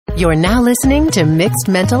You're now listening to Mixed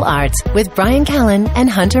Mental Arts with Brian Callen and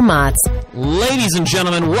Hunter Motz. Ladies and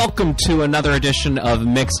gentlemen, welcome to another edition of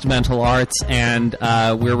Mixed Mental Arts, and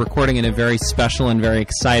we're recording in a very special and very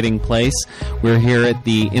exciting place. We're here at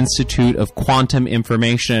the Institute of Quantum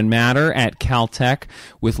Information and Matter at Caltech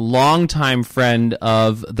with longtime friend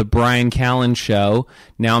of the Brian Callen Show,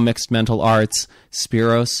 now Mixed Mental Arts,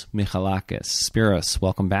 Spiros Michalakis. Spiros,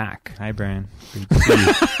 welcome back. Hi, Brian. Good to see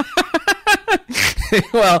you.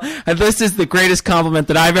 Well, this is the greatest compliment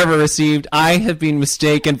that I've ever received. I have been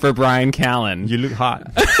mistaken for Brian Callen. You look hot.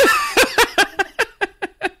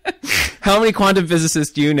 How many quantum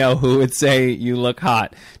physicists do you know who would say you look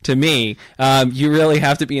hot? To me, you really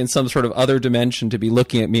have to be in some sort of other dimension to be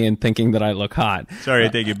looking at me and thinking that I look hot. Sorry, I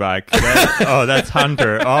take it back. That's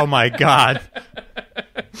Hunter. Oh, my God.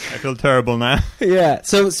 I feel terrible now. Yeah.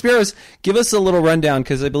 So, Spiros, give us a little rundown,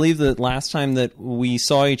 because I believe that last time that we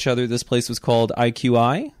saw each other, this place was called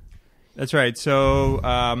IQI. That's right. So,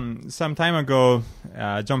 some time ago,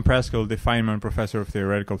 John Preskill, the Feynman Professor of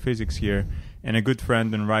Theoretical Physics here, and a good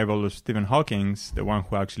friend and rival of Stephen Hawking, the one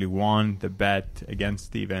who actually won the bet against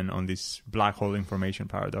Stephen on this black hole information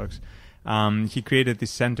paradox, he created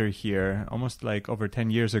this center here almost like over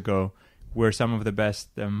 10 years ago, where some of the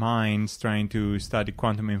best minds trying to study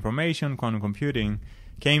quantum information, quantum computing,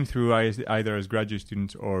 came through either as graduate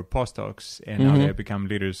students or postdocs, and now they have become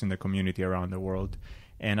leaders in the community around the world.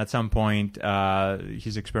 And at some point,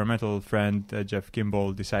 his experimental friend, Jeff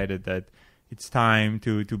Kimball, decided that it's time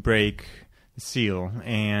to break the seal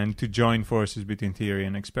and to join forces between theory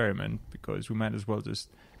and experiment, because we might as well just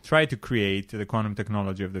try to create the quantum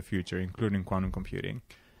technology of the future, including quantum computing.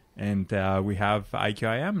 And we have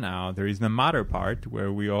IQIM now. There is the matter part,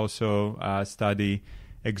 where we also study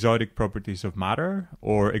exotic properties of matter,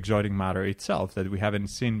 or exotic matter itself that we haven't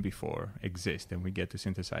seen before exist, and we get to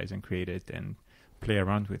synthesize and create it and play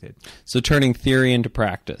around with it. So turning theory into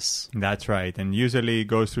practice. That's right. And usually it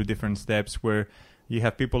goes through different steps where you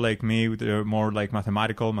have people like me with a more like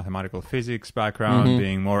mathematical physics background,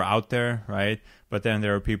 being more out there, right? But then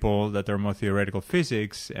there are people that are more theoretical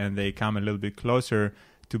physics, and they come a little bit closer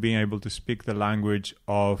to being able to speak the language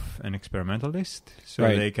of an experimentalist. So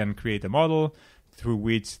they can create a model through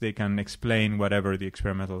which they can explain whatever the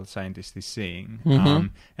experimental scientist is seeing.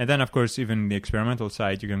 And then, of course, even the experimental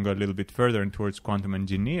side, you can go a little bit further towards quantum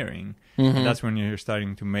engineering. And that's when you're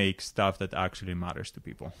starting to make stuff that actually matters to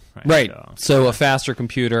people. Right. So a faster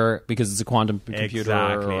computer, because it's a quantum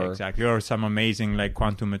computer. Exactly. Or some amazing like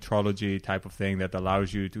quantum metrology type of thing that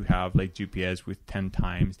allows you to have like GPS with 10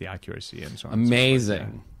 times the accuracy and so on.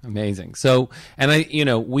 Amazing. So, and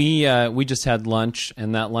we just had lunch,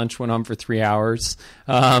 and that lunch went on for 3 hours.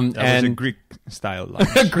 That was a Greek-style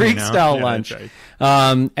lunch. A Greek-style lunch. Right.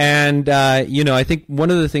 I think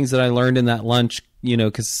one of the things that I learned in that lunch,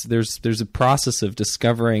 because there's a process of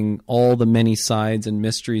discovering all the many sides and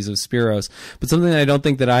mysteries of Spiros. But something that I don't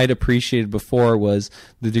think that I had appreciated before was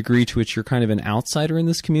the degree to which you're kind of an outsider in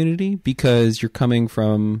this community, because you're coming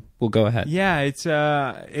from... Well, go ahead. Yeah,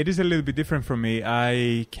 it is a little bit different for me.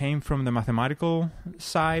 I came from the mathematical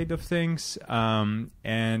side of things, and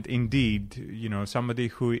indeed, somebody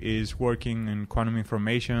who is working in quantum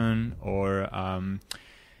information, or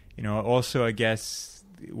also, I guess,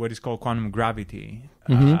 what is called quantum gravity.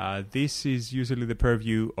 This is usually the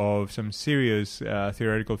purview of some serious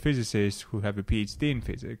theoretical physicists who have a PhD in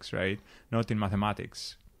physics, right? Not in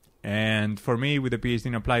mathematics. And for me, with a PhD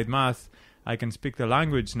in applied math, I can speak the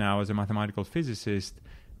language now as a mathematical physicist,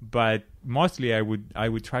 but mostly I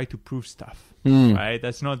would try to prove stuff, right?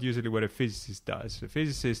 That's not usually what a physicist does.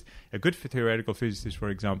 A good theoretical physicist, for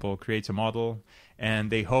example, creates a model, and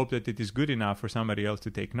they hope that it is good enough for somebody else to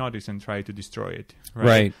take notice and try to destroy it,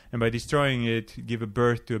 right? And by destroying it, give a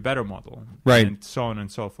birth to a better model, and so on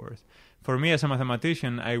and so forth. For me, as a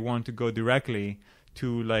mathematician, I want to go directly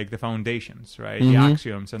to like the foundations, right? The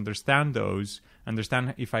axioms, understand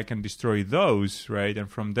if I can destroy those, right? And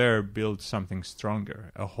from there build something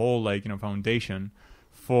stronger, a whole foundation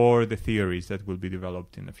for the theories that will be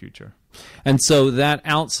developed in the future. And so that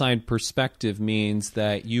outside perspective means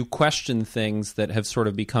that you question things that have sort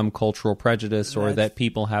of become cultural prejudice, or that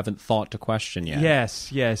people haven't thought to question yet.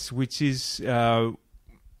 Yes, which is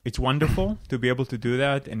it's wonderful to be able to do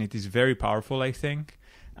that, and it is very powerful, I think.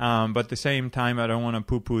 But at the same time, I don't want to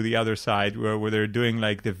poo-poo the other side where they're doing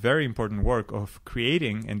like the very important work of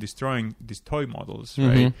creating and destroying these toy models,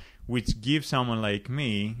 right? Which give someone like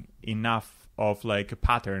me enough of like a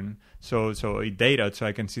pattern, so data, so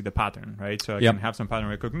I can see the pattern, right? So I can have some pattern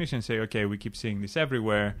recognition, say, okay, we keep seeing this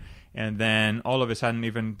everywhere, and then all of a sudden,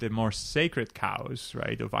 even the more sacred cows,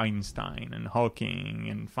 right, of Einstein and Hawking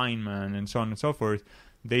and Feynman and so on and so forth,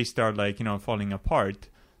 they start like, falling apart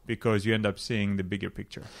because you end up seeing the bigger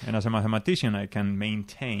picture. And as a mathematician, I can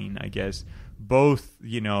maintain, I guess, both,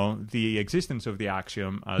 the existence of the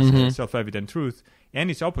axiom as a self-evident truth and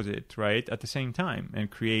its opposite, right, at the same time, and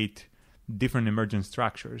create different emergent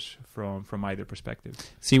structures from either perspective.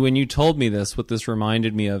 See, when you told me this, what this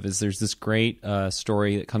reminded me of is there's this great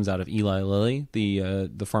story that comes out of Eli Lilly,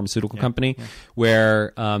 the pharmaceutical company,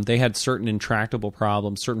 where they had certain intractable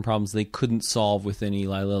problems, certain problems they couldn't solve within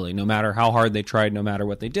Eli Lilly, no matter how hard they tried, no matter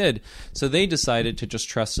what they did. So they decided to just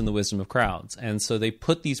trust in the wisdom of crowds. And so they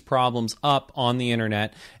put these problems up on the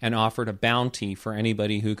internet and offered a bounty for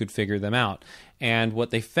anybody who could figure them out. And what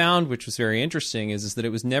they found, which was very interesting, is that it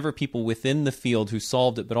was never people within the field who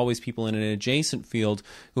solved it, but always people in an adjacent field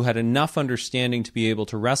who had enough understanding to be able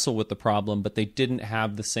to wrestle with the problem, but they didn't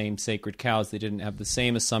have the same sacred cows. They didn't have the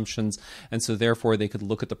same assumptions, and so therefore they could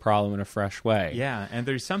look at the problem in a fresh way. Yeah, and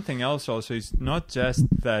there's something else also. It's not just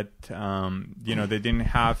that, they didn't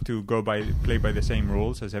have to play by the same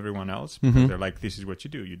rules as everyone else. Because they're like, this is what you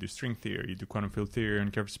do. You do string theory, you do quantum field theory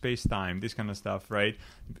and curved space-time, this kind of stuff, right?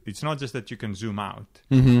 It's not just that you can zoom out,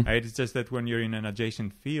 right? It's just that when you're in an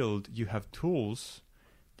adjacent field, you have tools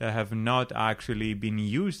that have not actually been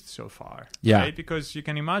used so far, right? Because you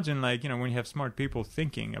can imagine, like, when you have smart people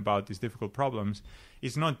thinking about these difficult problems,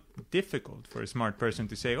 it's not difficult for a smart person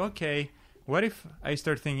to say, okay, what if I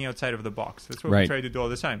start thinking outside of the box? That's what we try to do all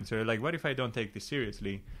the time. So like, what if I don't take this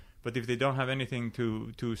seriously? But if they don't have anything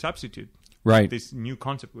to substitute this new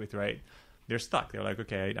concept with, right, they're stuck. They're like,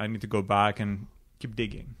 okay, I need to go back and keep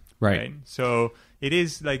digging. Right. So it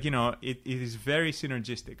is like, it is very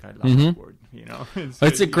synergistic. I love that word,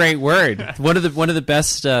 It's a great word. One of the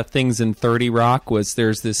best things in 30 Rock was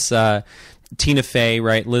there's this Tina Fey,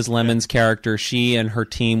 right? Liz Lemon's character. She and her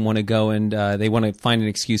team want to go and they want to find an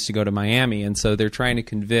excuse to go to Miami. And so they're trying to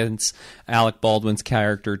convince Alec Baldwin's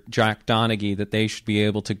character, Jack Donaghy, that they should be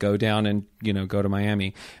able to go down and, go to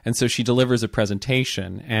Miami. And so she delivers a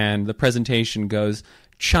presentation, and the presentation goes,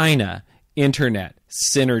 China, Internet,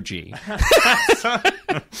 synergy.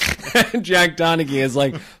 Jack Donaghy is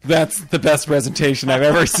like, that's the best presentation I've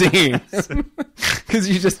ever seen. Because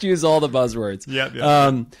you just use all the buzzwords.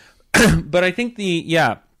 But I think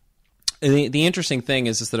the interesting thing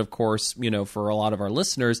is that, of course, for a lot of our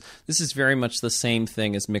listeners, this is very much the same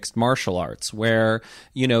thing as mixed martial arts, where,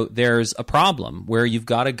 there's a problem where you've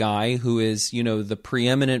got a guy who is, the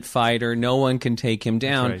preeminent fighter, no one can take him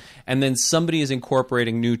down, and then somebody is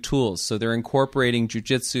incorporating new tools. So they're incorporating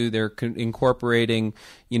jujitsu, they're incorporating,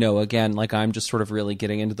 again, like I'm just sort of really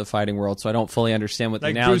getting into the fighting world, so I don't fully understand what the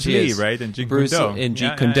analogy Bruce Lee, is. right? And Jeet Bruce Kune Do. and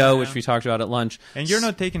Jeet Kune Do, which we talked about at lunch. And you're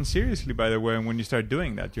not taken seriously, by the way, when you start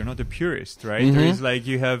doing that. You're not a purist, right? There is like,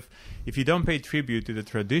 if you don't pay tribute to the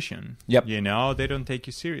tradition, they don't take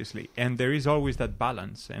you seriously. And there is always that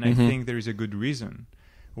balance. And I think there is a good reason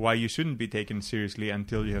why you shouldn't be taken seriously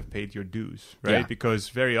until you have paid your dues, right? Yeah. Because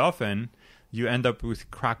very often you end up with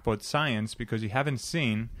crackpot science because you haven't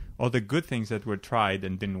seen all the good things that were tried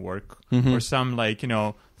and didn't work, or some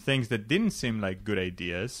things that didn't seem like good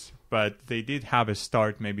ideas, but they did have a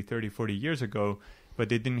start maybe 30, 40 years ago, but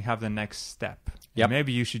they didn't have the next step.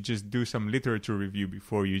 Maybe you should just do some literature review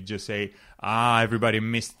before you just say, everybody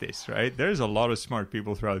missed this, right? There's a lot of smart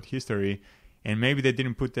people throughout history, and maybe they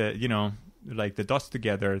didn't put the, the dots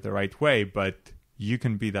together the right way, but you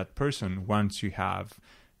can be that person once you have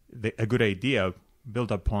a good idea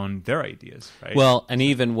built upon their ideas, right? Well, and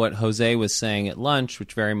even what Jose was saying at lunch,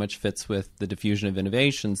 which very much fits with the diffusion of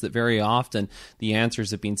innovations, that very often the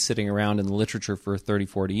answers have been sitting around in the literature for 30,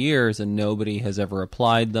 40 years and nobody has ever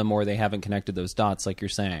applied them, or they haven't connected those dots, like you're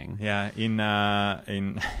saying. Yeah,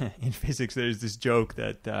 in physics, there's this joke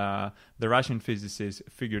that the Russian physicists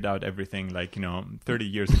figured out everything 30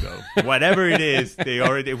 years ago. Whatever it is, they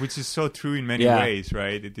already, which is so true in many ways,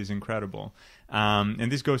 right? It is incredible.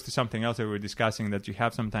 And this goes to something else that we were discussing, that you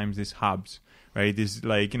have sometimes these hubs, right? These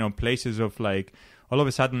places of all of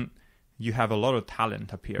a sudden you have a lot of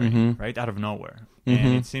talent appearing, right, out of nowhere.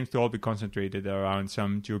 And it seems to all be concentrated around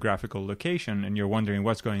some geographical location, and you're wondering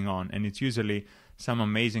what's going on. And it's usually some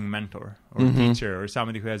amazing mentor or teacher or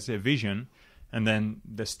somebody who has a vision. And then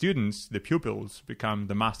the students, the pupils, become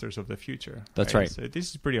the masters of the future. That's right. So this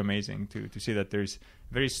is pretty amazing to see that there's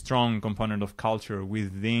very strong component of culture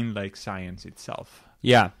within science itself.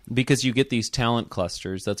 Yeah, because you get these talent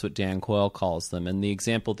clusters. That's what Dan Coyle calls them. And the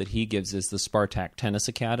example that he gives is the Spartak Tennis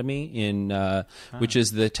Academy, which is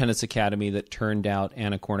the tennis academy that turned out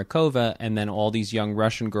Anna Kournikova, and then all these young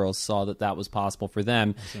Russian girls saw that that was possible for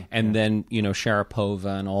them. And then,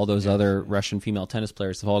 Sharapova and all those other Russian female tennis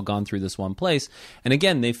players have all gone through this one place. And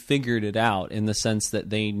again, they figured it out in the sense that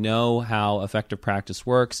they know how effective practice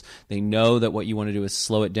works. They know that what you want to do is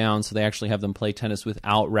slow it down, so they actually have them play tennis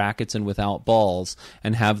without rackets and without balls,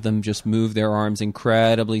 and have them just move their arms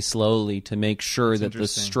incredibly slowly to make sure that the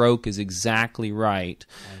stroke is exactly right.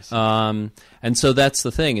 And so that's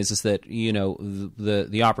the thing is that,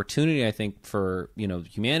 the opportunity, I think, for,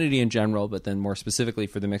 humanity in general, but then more specifically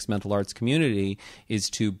for the mixed mental arts community, is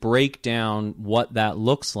to break down what that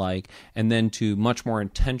looks like and then to much more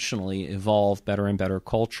intentionally evolve better and better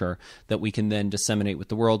culture that we can then disseminate with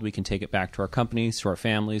the world. We can take it back to our companies, to our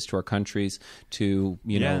families, to our countries, to,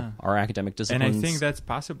 our academic disciplines. And I think that's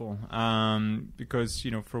possible because,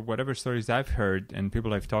 for whatever stories I've heard and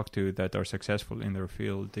people I've talked to that are successful in their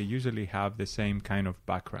field, they usually have the same kind of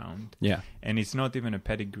background. Yeah. And it's not even a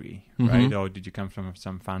pedigree, right? Oh, did you come from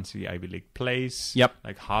some fancy Ivy League place? Yep.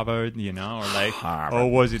 Like Harvard, or like, oh,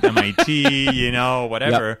 was it MIT,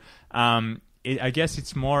 whatever. Yep. I guess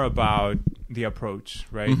it's more about the approach,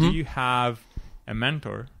 right? Do you have a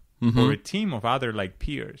mentor or a team of other like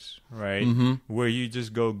peers, right? Where you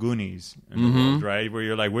just go Goonies in the world, right? Where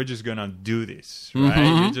you're like, we're just gonna do this,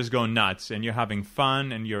 right? You just go nuts and you're having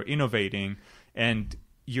fun and you're innovating and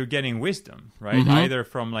you're getting wisdom, right? Either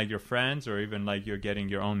from like your friends or even like you're getting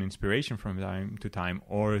your own inspiration from time to time,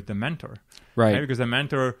 or the mentor, right? Because the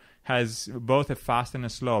mentor has both a fast and a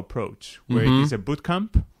slow approach, where it is a boot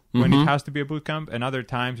camp when it has to be a boot camp, and other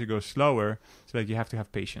times you go slower. So like you have to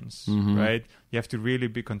have patience, right? You have to really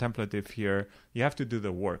be contemplative here. You have to do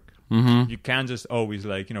the work. You can't just always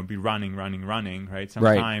like, be running, right?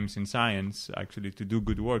 Sometimes in science, actually, to do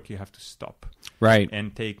good work, you have to stop. Right.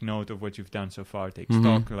 And take note of what you've done so far. Take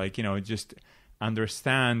stock, like, just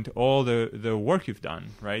understand all the work you've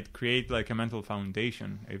done, right? Create like a mental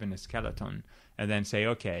foundation, even a skeleton, and then say,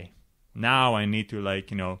 okay, now I need to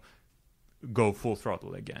like, go full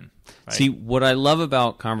throttle again. Right? See, what I love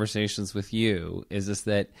about conversations with you is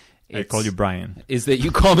that I call you Brian. Is that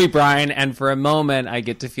you call me Brian, and for a moment I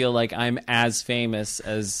get to feel like I'm as famous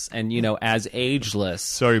as ageless.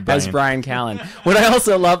 Sorry, Brian. As Brian Callen. What I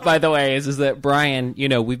also love, by the way, is that Brian,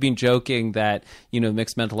 we've been joking that,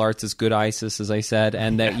 mixed mental arts is good ISIS, as I said,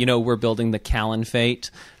 and that, we're building the Callen fate.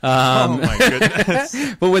 Oh my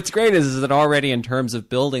goodness. But what's great is that already in terms of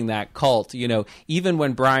building that cult, even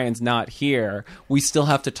when Brian's not here, we still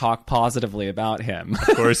have to talk positively about him.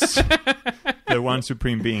 Of course. The one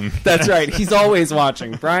supreme being. That's right. He's always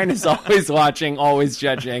watching. Brian is always watching, always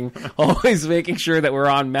judging, always making sure that we're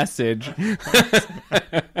on message.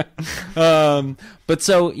 But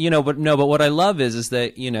what I love is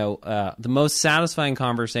that, the most satisfying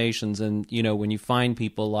conversations and, when you find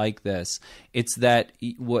people like this, it's that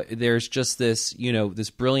there's just this, this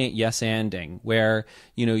brilliant yes-anding where,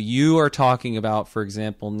 you are talking about, for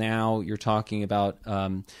example, now you're talking about,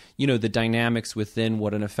 the dynamics within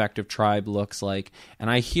what an effective tribe looks like. And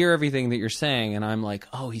I hear everything that you're saying and I'm like,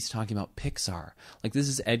 oh, he's talking about Pixar. Like this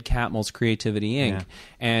is Ed Catmull's Creativity Inc.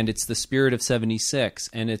 And it's the spirit of 76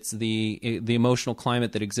 and it's the emotional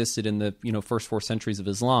climate that existed in the, first 4 centuries of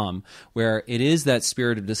Islam, where it is that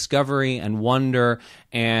spirit of discovery and wonder.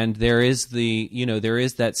 And there is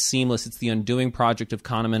that seamless, it's the undoing project of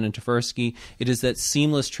Kahneman and Tversky. It is that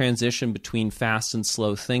seamless transition between fast and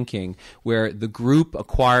slow thinking where the group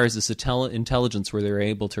acquires this intelligence where they're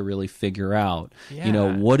able to really figure out,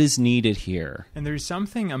 what is needed here. And there's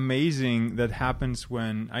something amazing that happens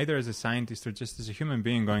when either as a scientist or just as a human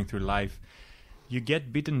being going through life, you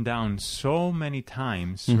get beaten down so many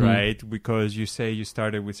times, right? Because you say you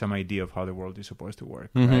started with some idea of how the world is supposed to work,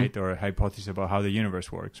 right? Or a hypothesis about how the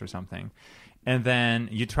universe works or something. And then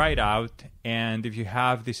you try it out, and if you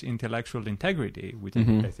have this intellectual integrity, which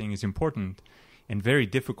I think is important and very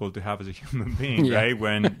difficult to have as a human being, right?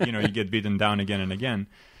 When, you get beaten down again and again,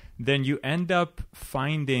 then you end up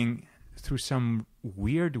finding through some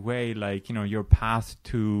weird way, like, your path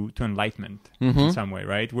to enlightenment in some way,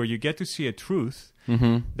 right? Where you get to see a truth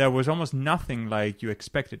that was almost nothing like you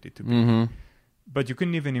expected it to be. But you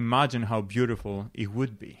couldn't even imagine how beautiful it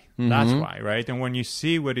would be. That's why, right? And when you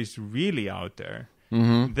see what is really out there,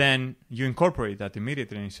 then you incorporate that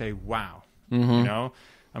immediately and you say, wow,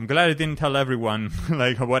 I'm glad I didn't tell everyone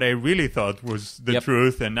like what I really thought was the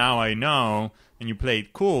truth, and now I know, and you play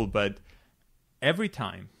it cool. But every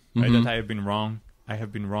time right, that I have been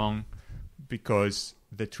wrong because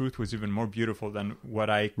the truth was even more beautiful than what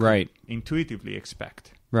I could Right. intuitively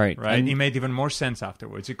expect. Right. Right. And- It made even more sense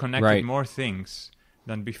afterwards. It connected Right. more things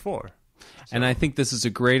than before. And I think this is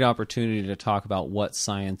a great opportunity to talk about what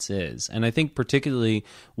science is. And I think particularly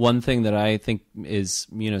one thing that I think is,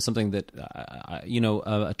 something that,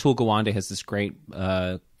 Atul Gawande has this great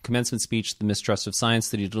commencement speech, The Mistrust of Science,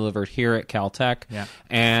 that he delivered here at Caltech. Yeah.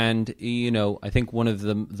 And, I think one of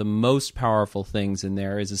the most powerful things in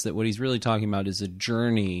there is that what he's really talking about is a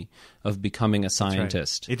journey of becoming a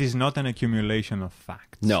scientist. Right. It is not an accumulation of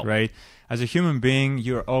facts. No. Right? As a human being,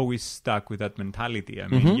 you're always stuck with that mentality. I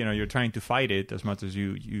mean, you're trying to fight it as much as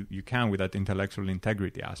you can with that intellectual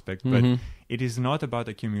integrity aspect. But it is not about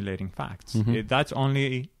accumulating facts. That's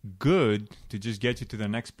only good to just get you to the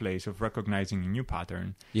next place of recognizing a new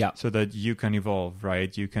pattern. Yeah. So that you can evolve,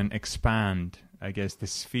 right? You can expand, I guess, the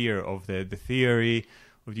sphere of the theory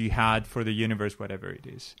of you had for the universe, whatever it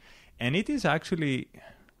is. And it is actually,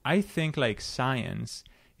 I think, like science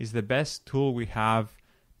is the best tool we have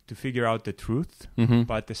to figure out the truth,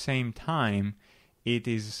 but at the same time, it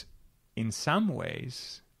is in some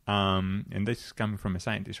ways, and this is coming from a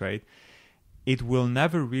scientist, right? It will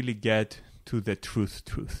never really get to the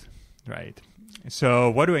truth, right? So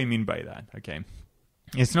what do I mean by that? Okay.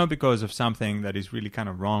 It's not because of something that is really kind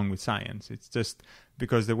of wrong with science. It's just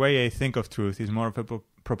because the way I think of truth is more of a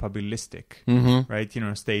probabilistic,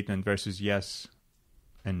 right? Statement versus yes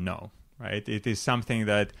and no, right? It is something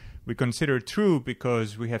that we consider true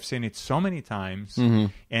because we have seen it so many times,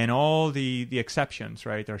 and all the exceptions,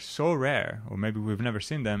 right, are so rare, or maybe we've never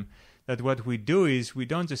seen them, that what we do is we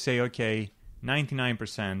don't just say, okay,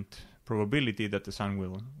 99% probability that the sun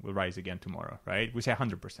will rise again tomorrow, right? We say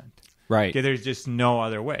 100%. Right. Okay, there's just no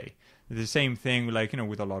other way. The same thing, like,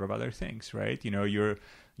 with a lot of other things, right?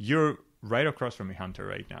 You're right across from me, Hunter,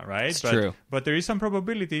 right now, right? It's true. But there is some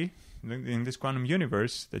probability in this quantum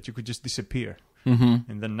universe that you could just disappear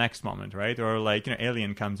in the next moment, right? Or like,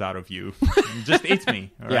 alien comes out of you and just eats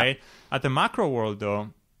me, all right? At the macro world, though,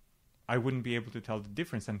 I wouldn't be able to tell the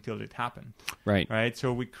difference until it happened. Right?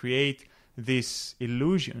 So we create this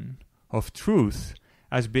illusion of truth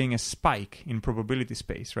as being a spike in probability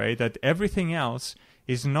space, right? That everything else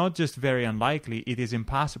is not just very unlikely, it is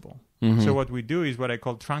impossible. So what we do is what I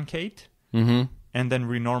call truncate and then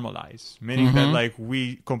renormalize, meaning that like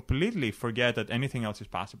we completely forget that anything else is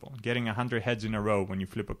possible. Getting 100 heads in a row when you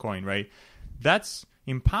flip a coin, right? That's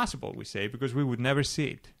impossible, we say, because we would never see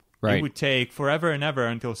it. Right. It would take forever and ever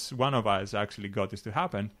until one of us actually got this to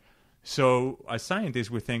happen. So as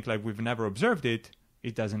scientists, we think like we've never observed it.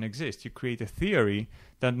 It doesn't exist. You create a theory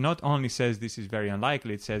that not only says this is very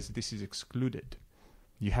unlikely, it says this is excluded.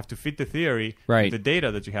 You have to fit the theory with the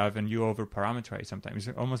data that you have, and you over-parameterize sometimes.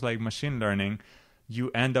 It's almost like machine learning.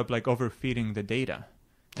 You end up like overfitting the data.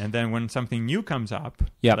 And then when something new comes up,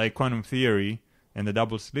 like quantum theory and the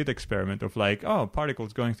double slit experiment of like,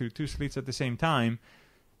 particles going through two slits at the same time,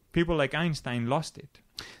 people like Einstein lost it.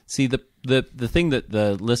 See, the thing that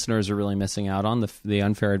the listeners are really missing out on, the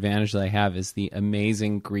unfair advantage that I have, is the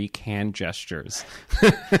amazing Greek hand gestures.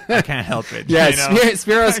 I can't help it. Yes,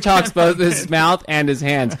 Spiros talks both his mouth and his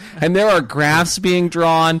hands. And there are graphs being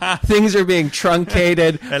drawn, things are being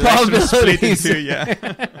truncated, probabilities.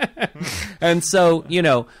 And so,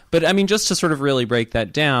 but I mean, just to sort of really break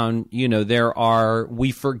that down,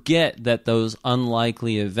 we forget that those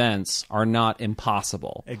unlikely events are not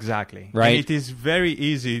impossible. Exactly. Right? And it is very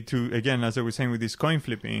easy to, again, as I was saying with this coin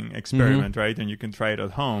flipping experiment, right? And you can try it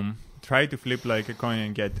at home. Try to flip like a coin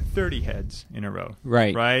and get 30 heads in a row.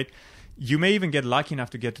 Right? You may even get lucky enough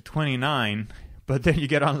to get to 29, but then you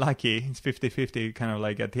get unlucky. It's 50-50 kind of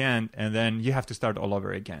like at the end, and then you have to start all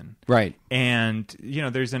over again. Right. And,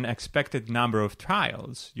 there's an expected number of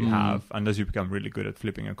trials you have, unless you become really good at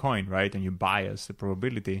flipping a coin, right? And you bias the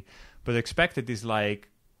probability. But expected is like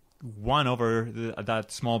 1 over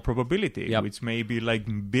that small probability, which may be like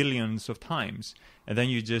billions of times. And then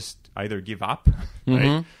you just either give up,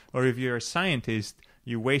 right? Or if you're a scientist,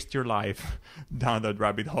 you waste your life down that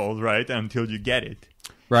rabbit hole, right? Until you get it.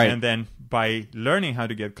 Right. And then by learning how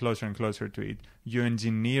to get closer and closer to it, you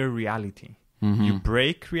engineer reality. You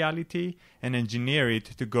break reality and engineer it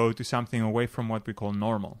to go to something away from what we call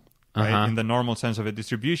normal. Right? In the normal sense of a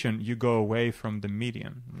distribution, you go away from the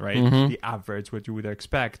median, right? The average, what you would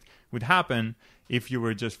expect would happen if you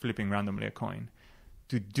were just flipping randomly a coin.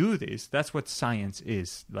 To do this, that's what science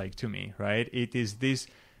is like to me, right? It is this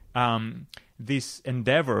this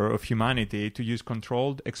endeavor of humanity to use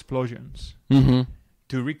controlled explosions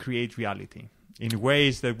to recreate reality in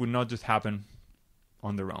ways that would not just happen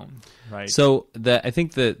on their own, right? So I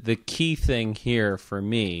think the key thing here for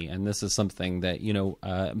me, and this is something that,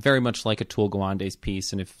 very much like Atul Gawande's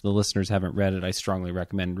piece, and if the listeners haven't read it, I strongly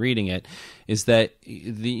recommend reading it, is that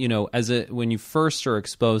when you first are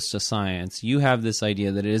exposed to science, you have this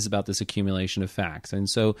idea that it is about this accumulation of facts. And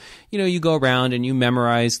so, you go around and you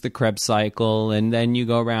memorize the Krebs cycle, and then you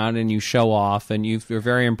go around and you show off, and you're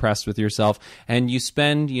very impressed with yourself, and you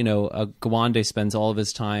spend, Gawande spends all of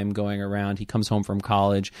his time going around. He comes home from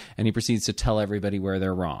college and he proceeds to tell everybody where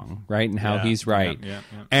they're wrong, right? And how he's right. Yeah.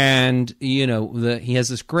 And, he has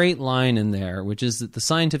this great line in there, which is that the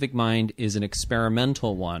scientific mind is an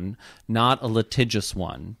experimental one, not a litigious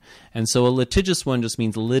one. And so a litigious one just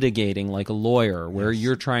means litigating like a lawyer, where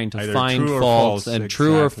you're trying to Either find true or faults false, and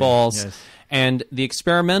true or false. Yes. And the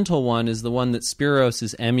experimental one is the one that Spiros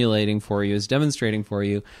is emulating for you, is demonstrating for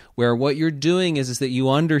you, where what you're doing is that you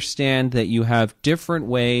understand that you have different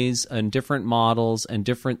ways and different models and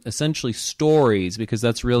different, essentially, stories, because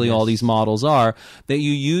that's really all these models are, that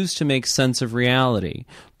you use to make sense of reality.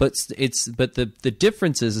 But the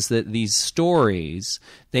difference is that these stories,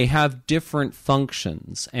 they have different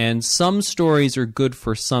functions, and some stories are good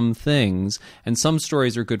for some things, and some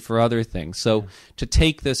stories are good for other things. So to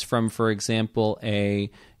take this from, for example, a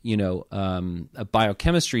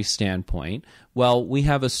biochemistry standpoint, well, we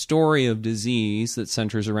have a story of disease that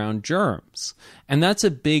centers around germs. And that's a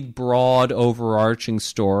big, broad, overarching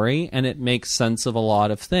story, and it makes sense of a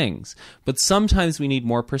lot of things. But sometimes we need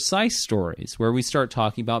more precise stories, where we start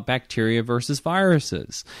talking about bacteria versus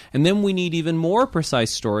viruses. And then we need even more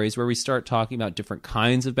precise stories, where we start talking about different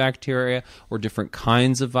kinds of bacteria or different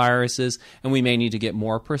kinds of viruses. And we may need to get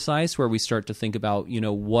more precise, where we start to think about,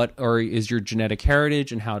 what is your genetic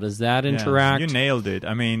heritage and how does that interact? You nailed it.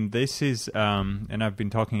 I mean, this is, and I've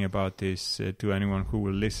been talking about this to anyone who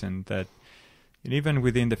will listen, that even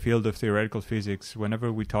within the field of theoretical physics,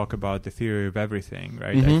 whenever we talk about the theory of everything,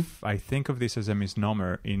 right, I think of this as a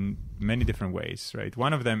misnomer in many different ways, right?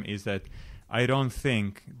 One of them is that I don't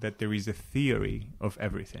think that there is a theory of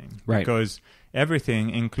everything, right? Because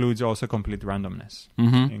everything includes also complete randomness.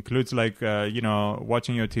 Includes like,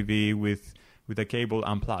 watching your TV with a cable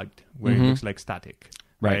unplugged, where it looks like static.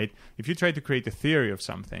 Right. If you try to create a theory of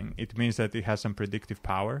something, it means that it has some predictive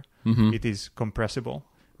power. It is compressible,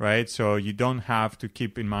 right? So you don't have to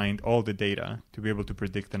keep in mind all the data to be able to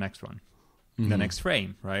predict the next one, the next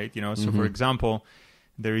frame, right? So for example,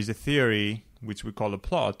 there is a theory which we call a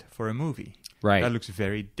plot for a movie. Right. That looks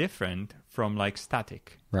very different from like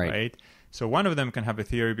static, right? Right? So one of them can have a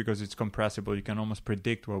theory because it's compressible. You can almost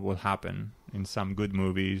predict what will happen in some good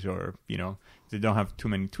movies, or, they don't have too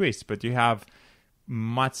many twists, but you have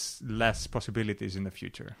much less possibilities in the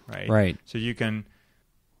future, right? Right. So you can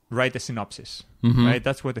write a synopsis, right?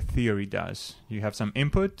 That's what a theory does. You have some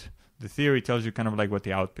input. The theory tells you kind of like what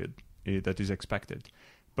the output that is expected.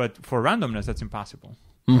 But for randomness, that's impossible,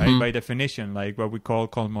 right? By definition, like what we call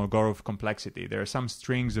Kolmogorov complexity. There are some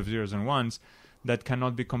strings of zeros and ones that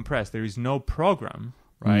cannot be compressed. There is no program,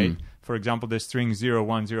 right? For example, the string 0,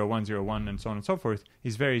 1, 0, 1, 0, 1, and so on and so forth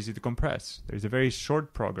is very easy to compress. There's a very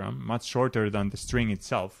short program, much shorter than the string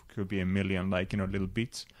itself, could be a million, little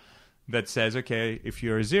bits, that says, okay, if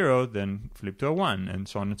you're a 0, then flip to a 1, and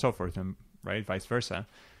so on and so forth, and right, vice versa.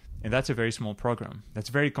 And that's a very small program. That's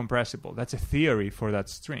very compressible. That's a theory for that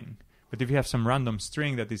string. But if you have some random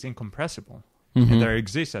string that is incompressible, and there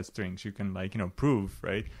exists as strings, you can prove,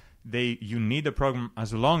 right? You need a program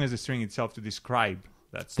as long as the string itself to describe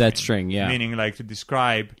that string, yeah. Meaning to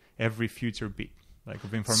describe every future bit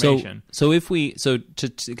of information.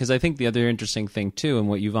 Because I think the other interesting thing too, and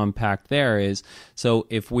what you've unpacked there is, so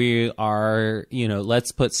if we are,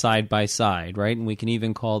 let's put side by side, right? And we can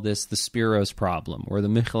even call this the Spiros problem or the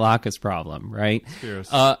Michalakis problem, right? The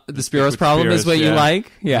Spiros problem is what you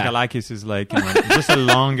like? Yeah. Michalakis is just a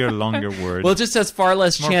longer word. Well, it just has far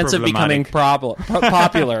less chance of becoming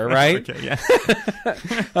popular, right? Okay, yeah.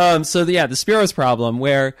 The Spiros problem,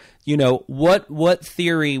 where what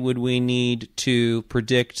theory would we need to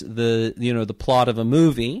predict the plot of a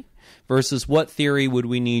movie versus what theory would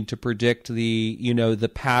we need to predict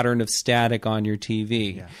the pattern of static on your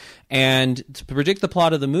TV? Yeah. And to predict the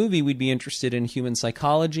plot of the movie, we'd be interested in human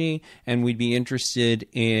psychology, and we'd be interested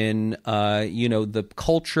in, the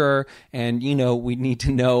culture, and, we'd need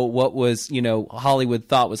to know what was, Hollywood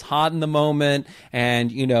thought was hot in the moment,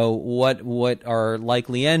 and, what are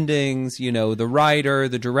likely endings, the writer,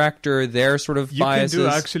 the director, their sort of biases. You can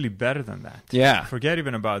do actually better than that. Yeah. Forget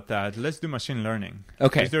even about that. Let's do machine learning.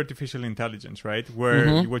 Okay. It's the artificial intelligence, right?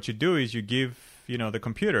 Where what you do is you give the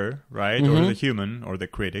computer, right, or the human or the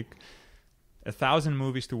critic, 1,000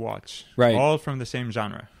 movies to watch, right, all from the same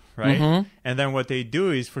genre, right? And then what they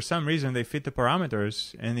do is, for some reason, they fit the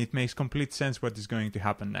parameters, and it makes complete sense what is going to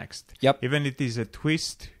happen next. Yep. Even if it is a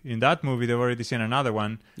twist in that movie, they've already seen another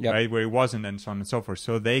one, right, where it wasn't, and so on and so forth.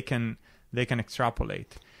 So they can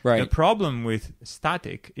extrapolate. Right. The problem with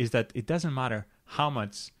static is that it doesn't matter how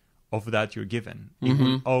much of that you're given. It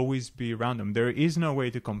will always be random. There is no way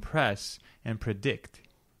to compress and predict.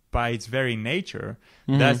 By its very nature,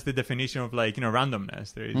 that's the definition of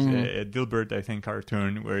randomness. There is a Dilbert, I think,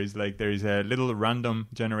 cartoon where it's like there is a little random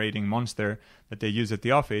generating monster that they use at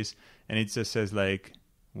the office, and it just says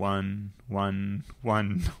 1, 1,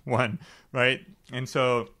 1, 1, right? And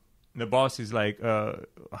so the boss is like,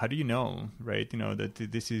 how do you know, right? That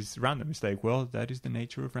this is random. It's like, well, that is the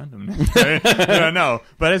nature of randomness. Right? No,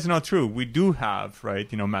 but that's not true. We do have, right,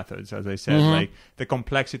 methods, as I said, like the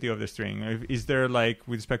complexity of the string. Is there, with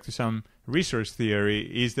respect to some resource theory,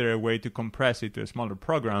 is there a way to compress it to a smaller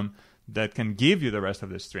program that can give you the rest of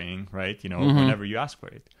the string, right? Whenever you ask for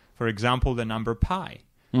it. For example, the number pi,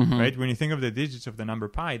 right? When you think of the digits of the number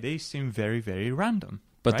pi, they seem very, very random.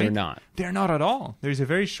 But right? they're not. They're not at all. There's a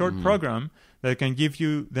very short program that can give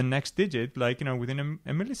you the next digit, within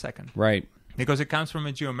a millisecond. Right. Because it comes from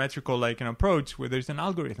a geometrical, approach where there's an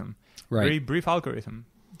algorithm. Right. Very brief algorithm.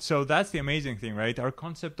 So that's the amazing thing, right? Our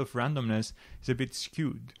concept of randomness is a bit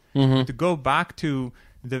skewed. To go back to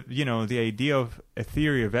the idea of a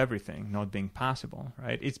theory of everything not being possible,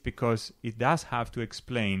 right? It's because it does have to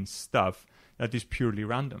explain stuff that is purely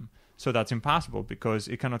random. So that's impossible because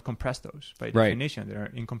it cannot compress those. By definition,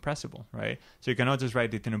 they're incompressible, right? So you cannot just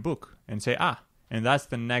write it in a book and say, and that's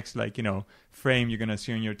the next, frame you're going to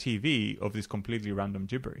see on your TV of this completely random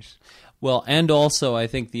gibberish. Well, and also I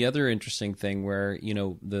think the other interesting thing where,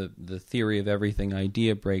 the theory of everything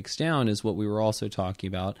idea breaks down is what we were also talking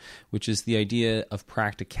about, which is the idea of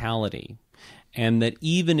practicality. And that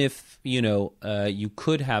even if, you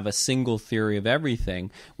could have a single theory of everything,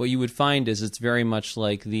 what you would find is it's very much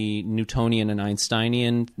like the Newtonian and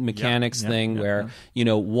Einsteinian mechanics where,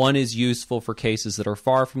 one is useful for cases that are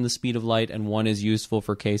far from the speed of light and one is useful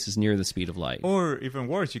for cases near the speed of light. Or even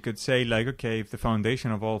worse, you could say, if the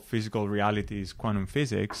foundation of all physical reality is quantum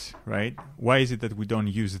physics, right? Why is it that we don't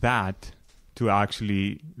use that to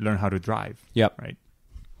actually learn how to drive? Yep. Right.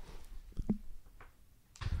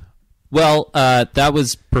 Well, that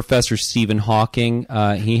was Professor Stephen Hawking.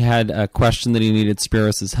 He had a question that he needed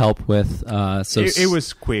Spiros' help with. It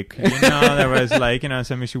was quick. There was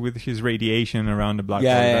some issue with his radiation around the black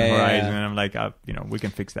hole horizon, and I'm like, we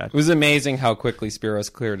can fix that. It was amazing how quickly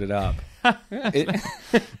Spiros cleared it up.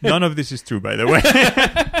 None of this is true, by the way.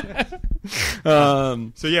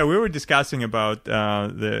 So we were discussing about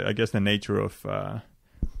the nature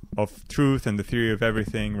of truth and the theory of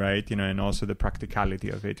everything, right? And also the practicality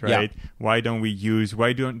of it, right? Yeah. Why don't we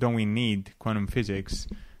need quantum physics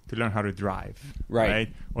to learn how to drive,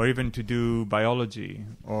 right? Or even to do biology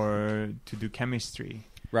or to do chemistry,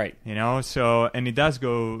 right? So, and it does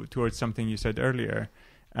go towards something you said earlier.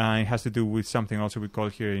 It has to do with something also we call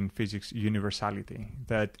here in physics universality,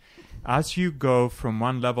 that as you go from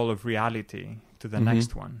one level of reality to the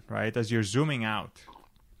next one, right? As you're zooming out,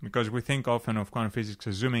 because we think often of quantum physics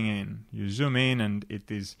as zooming in. You zoom in, and it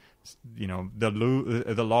is,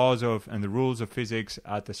 the laws of and the rules of physics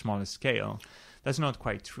at the smallest scale. That's not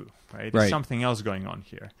quite true, right? There's something else going on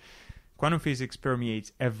here. Quantum physics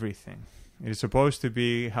permeates everything. It is supposed to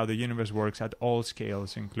be how the universe works at all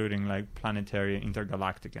scales, including planetary,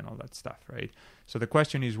 intergalactic, and all that stuff, right? So the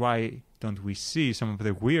question is, why don't we see some of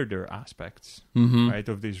the weirder aspects, right,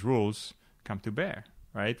 of these rules come to bear?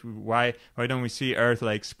 Right? Why don't we see Earth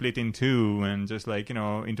split in two and just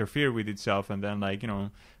interfere with itself and then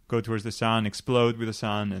go towards the sun, explode with the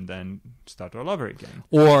sun, and then start all over again?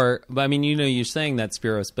 Or, you're saying that,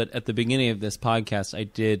 Spiros, but at the beginning of this podcast, I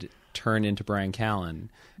did turn into Brian Callen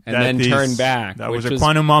and turn back. That was a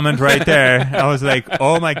quantum moment right there. I was like,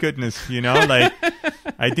 oh my goodness,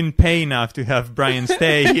 I didn't pay enough to have Brian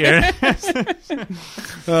stay here.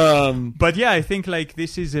 But I think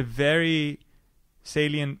this is a very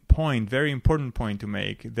salient point, very important point to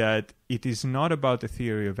make, that it is not about the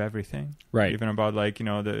theory of everything, right? Even about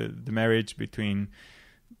the marriage between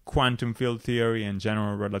quantum field theory and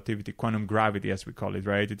general relativity, quantum gravity as we call it,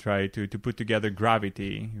 right? To try to put together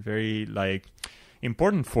gravity, very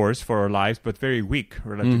important force for our lives, but very weak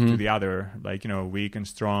relative to the other, weak and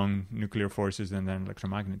strong nuclear forces and then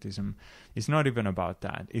electromagnetism. It's not even about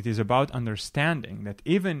that. It is about understanding that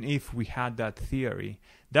even if we had that theory,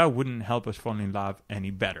 that wouldn't help us fall in love any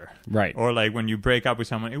better. Right. Or when you break up with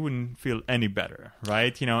someone, it wouldn't feel any better,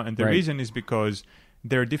 right? And the reason is because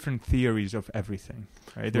there are different theories of everything,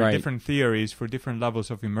 right? There are different theories for different levels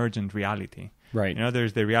of emergent reality. Right.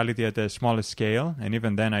 There's the reality at the smallest scale, and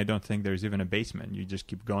even then I don't think there's even a basement. You just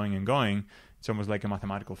keep going and going. It's almost like a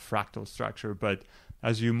mathematical fractal structure. But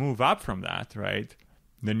as you move up from that, right,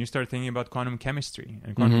 then you start thinking about quantum chemistry.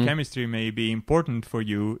 And quantum chemistry may be important for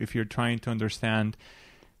you if you're trying to understand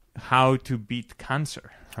how to beat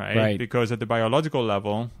cancer, right? Because at the biological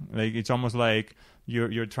level, like it's almost like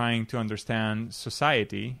you're trying to understand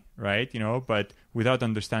society, right? But without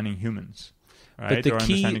understanding humans, right? Or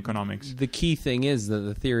understanding economics. The key thing is that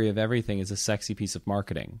the theory of everything is a sexy piece of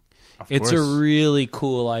marketing. It's a really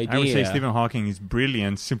cool idea. I would say Stephen Hawking is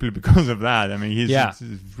brilliant simply because of that. I mean, he's a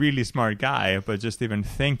really smart guy, but just even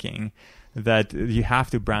thinking that you have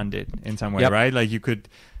to brand it in some way, right? Like you could,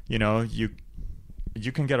 you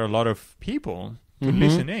can get a lot of people to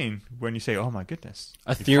listen in when you say, oh my goodness,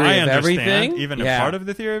 a theory of everything, even a part of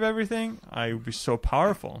the theory of everything, I would be so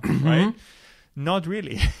powerful, right? Not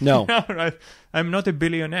really. No. Right? I'm not a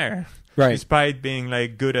billionaire. Right. Despite being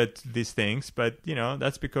like good at these things, but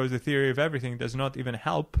that's because the theory of everything does not even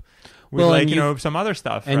help with some other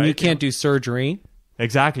stuff. And right? you can't do surgery.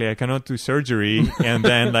 Exactly. I cannot do surgery and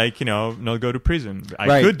then not go to prison.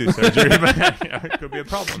 I could do surgery, but it could be a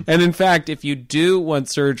problem. And in fact, if you do want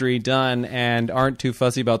surgery done and aren't too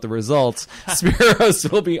fussy about the results,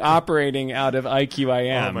 Spiros will be operating out of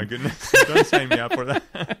IQIM. Oh my goodness. Don't sign me up for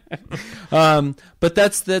that. But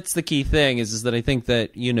that's the key thing is that I think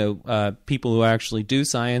that, people who actually do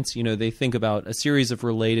science, they think about a series of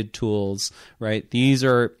related tools, right? These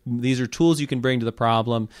are tools you can bring to the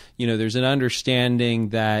problem. There's an understanding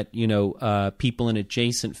that, people in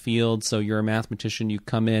adjacent fields, so you're a mathematician, you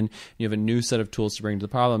come in, you have a new set of tools to bring to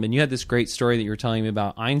the problem. And you had this great story that you were telling me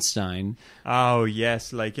about Einstein. Oh,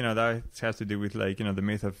 yes. That has to do with the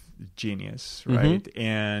myth of genius, right?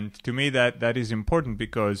 And to me, that is important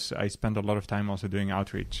because I spend a lot of time also doing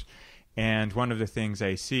outreach. And one of the things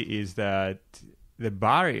I see is that the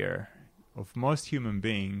barrier of most human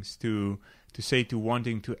beings to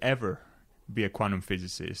wanting to ever be a quantum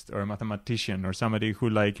physicist or a mathematician or somebody who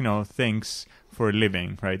thinks for a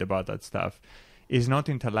living, right, about that stuff, is not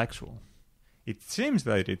intellectual. It seems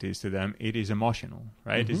that it is to them. It is emotional,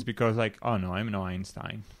 right? It's because oh no, I'm no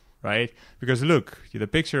Einstein, right? Because look, the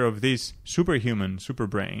picture of this superhuman super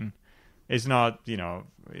brain is not,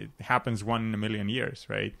 it happens 1 in a million years,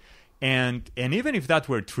 right? And even if that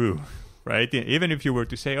were true, right? Even if you were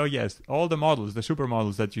to say, oh yes, all the models, the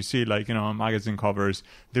supermodels that you see on magazine covers,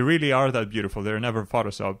 they really are that beautiful. They're never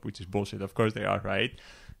Photoshop, which is bullshit. Of course they are, right?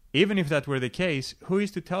 Even if that were the case, who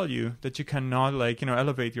is to tell you that you cannot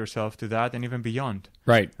elevate yourself to that and even beyond?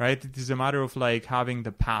 Right. Right? It is a matter of having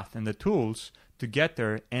the path and the tools to get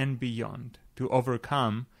there and beyond, to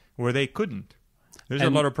overcome where they couldn't. There's a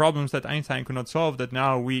lot of problems that Einstein could not solve that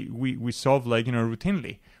now we solve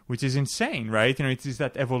routinely, which is insane, right? It is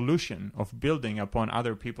that evolution of building upon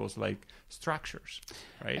other people's structures,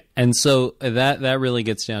 right? And so that really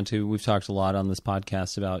gets down to, we've talked a lot on this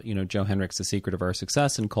podcast about, Joe Henrich's The Secret of Our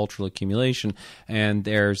Success and Cultural Accumulation. And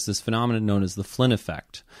there's this phenomenon known as the Flynn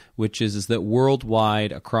effect, which is that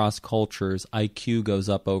worldwide across cultures, IQ goes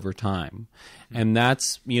up over time. And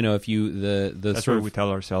that's, if you, that's what we tell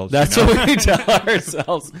ourselves. That's what we tell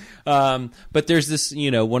ourselves. But there's this,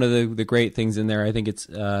 one of the great things in there, I think it's,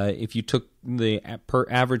 if you took the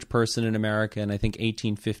average person in America in, I think,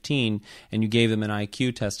 1815, and you gave them an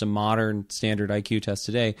IQ test, a modern standard IQ test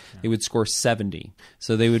today, they would score 70.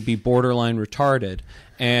 So they would be borderline retarded.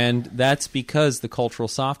 And that's because the cultural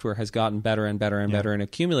software has gotten better and better and better and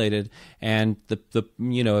accumulated. And the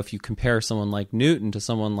if you compare someone like Newton to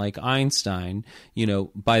someone like Einstein,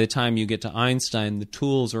 by the time you get to Einstein, the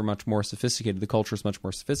tools are much more sophisticated. The culture is much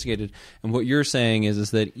more sophisticated. And what you're saying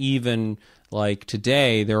is that even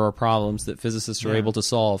today, there are problems that physicists are able to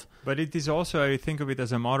solve. But it is also, I think of it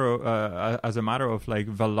as a matter of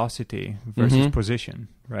velocity versus position,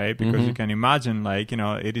 right? Because you can imagine,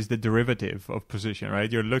 it is the derivative of position,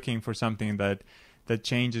 right? You're looking for something that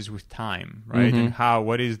changes with time, right? And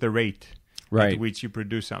what is the rate at which you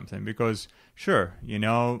produce something? Because sure,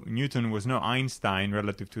 Newton was no Einstein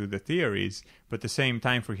relative to the theories, but at the same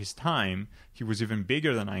time, for his time, he was even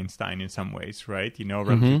bigger than Einstein in some ways, right?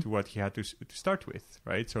 Relative to what he had to start with,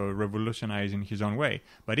 right? So revolutionizing his own way.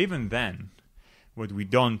 But even then, what we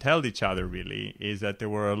don't tell each other really is that there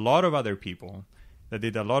were a lot of other people that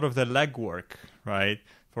did a lot of the legwork, right?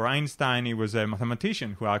 For Einstein, he was a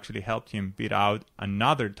mathematician who actually helped him beat out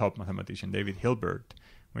another top mathematician, David Hilbert,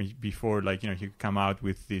 before he could come out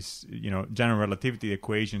with this general relativity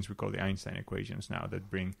equations we call the Einstein equations now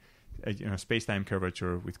that bring space-time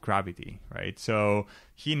curvature with gravity, right? So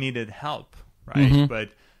he needed help, right?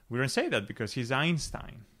 But we don't say that because he's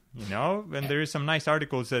Einstein, you know, and there is some nice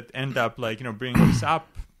articles that end up like, you know, bringing this up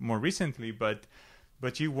more recently, but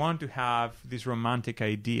you want to have this romantic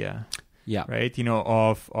idea. Yeah. Right. You know,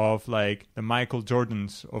 of like the Michael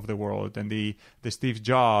Jordans of the world and the Steve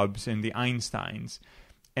Jobs and the Einsteins.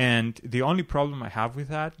 And the only problem I have with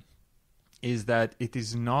that is that it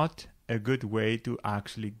is not a good way to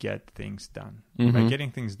actually get things done. By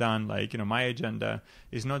getting things done, like, you know, my agenda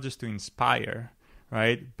is not just to inspire,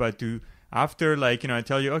 right? But to, after, like, you know, I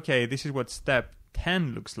tell you, okay, this is what step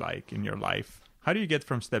 10 looks like in your life. How do you get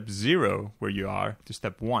from step 0 where you are to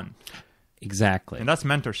step 1? Exactly. And that's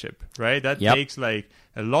mentorship, right? That takes like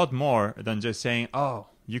a lot more than just saying, oh,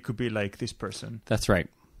 you could be like this person. That's right.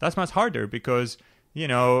 That's much harder because, you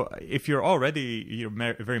know, if you're already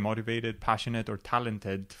very motivated, passionate, or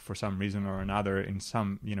talented for some reason or another in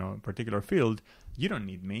some, you know, particular field, you don't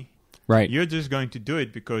need me. Right. You're just going to do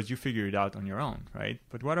it because you figure it out on your own, right?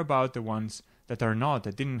 But what about the ones that are not,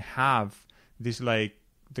 that didn't have this, like,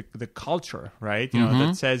 the culture, right? You know,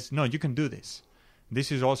 that says, no, you can do this. This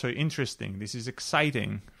is also interesting. This is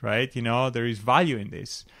exciting, right? You know, there is value in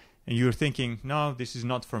this. And you're thinking, no, this is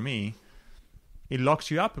not for me. It locks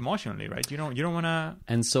you up emotionally, right? You don't want to.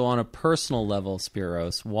 And so on a personal level,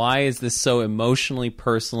 Spiros, why is this so emotionally,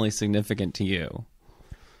 personally significant to you?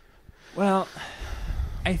 Well,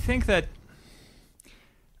 I think that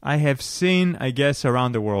I have seen, I guess,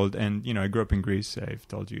 around the world, and, you know, I grew up in Greece. I've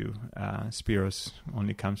told you, Spiros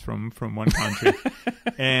only comes from one country.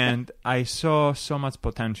 And I saw so much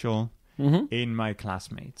potential in my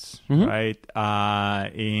classmates, right?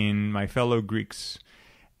 In my fellow Greeks.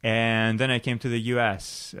 And then I came to the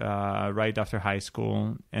US right after high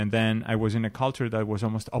school. And then I was in a culture that was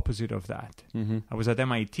almost opposite of that. I was at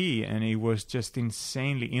MIT, and it was just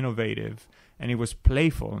insanely innovative. And it was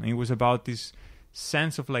playful. And it was about this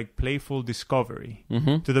sense of like playful discovery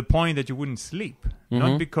to the point that you wouldn't sleep.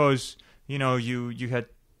 Not because, you know, you had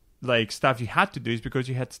like stuff you had to do, it's because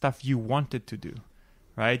you had stuff you wanted to do,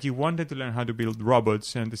 right? You wanted to learn how to build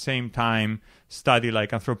robots and at the same time study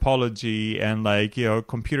like anthropology and like, you know,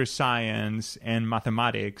 computer science and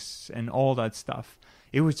mathematics and all that stuff.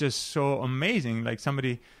 It was just so amazing. Like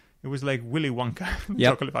it was like Willy Wonka,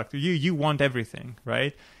 Chocolate Factory. You want everything,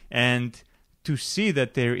 right? And to see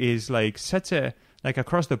that there is like such a, like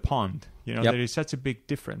across the pond, you know, there is such a big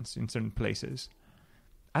difference in certain places.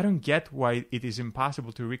 I don't get why it is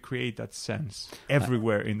impossible to recreate that sense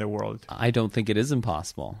everywhere in the world. I don't think it is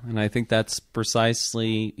impossible. And I think that's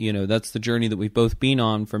precisely, you know, that's the journey that we've both been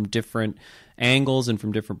on from different angles and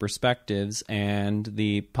from different perspectives. And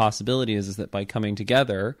the possibility is that by coming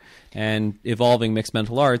together and evolving mixed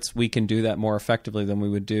mental arts, we can do that more effectively than we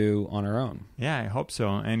would do on our own. Yeah, I hope so.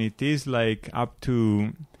 And it is like up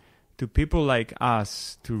to people like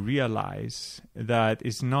us to realize that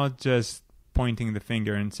it's not just pointing the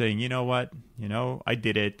finger and saying, you know what, you know, I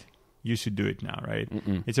did it, you should do it now, right?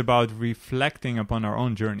 It's about reflecting upon our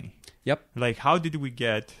own journey. Like, how did we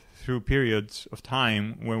get through periods of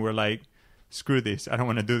time when we're like, screw this, I don't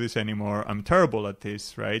want to do this anymore, I'm terrible at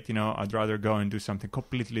this, right? You know, I'd rather go and do something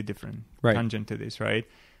completely different, tangent to this, right?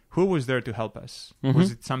 Who was there to help us?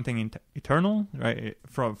 Was it something eternal, right?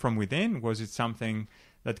 From within? Was it something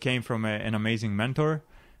that came from an amazing mentor?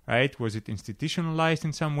 Right? Was it institutionalized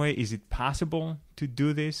in some way? Is it possible to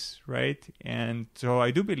do this? Right? And so I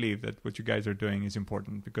do believe that what you guys are doing is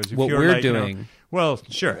important because if what you're we're like, doing, you know, well,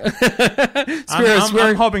 sure. Spiros,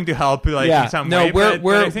 I'm hoping to help, like in some way. But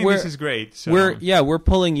I think this is great. So. We're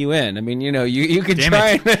pulling you in. I mean, you know, you can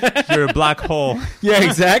try. You're a black hole. Yeah,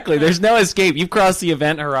 exactly. There's no escape. You've crossed the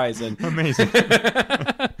event horizon. Amazing.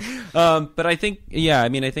 But I think, I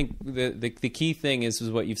mean, I think the key thing is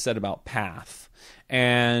what you've said about path.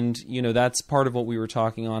 And, you know, that's part of what we were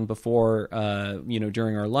talking on before, you know,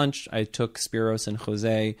 during our lunch. I took Spiros and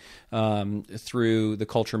Jose through the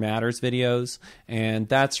Culture Matters videos. And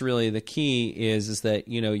that's really the key is that,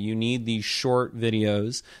 you know, you need these short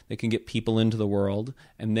videos that can get people into the world.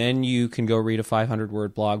 And then you can go read a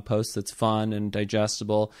 500-word blog post that's fun and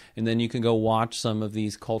digestible. And then you can go watch some of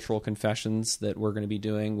these cultural confessions that we're going to be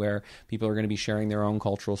doing where people are going to be sharing their own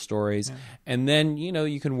cultural stories. Yeah. And then, you know,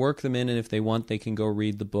 you can work them in, and if they want, they can go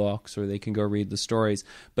read the books or they can go read the stories.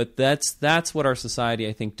 But that's what our society,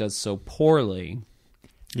 I think, does so poorly.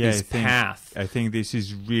 Yeah, path. I think this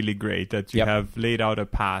is really great that you have laid out a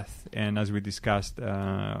path. And as we discussed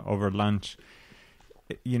over lunch,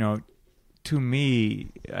 you know, to me,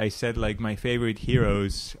 I said like my favorite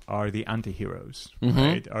heroes are the anti-heroes,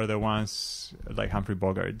 right? Are the ones like Humphrey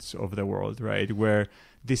Bogarts of the world, right? Where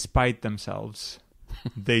despite themselves,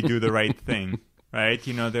 they do the right thing, right?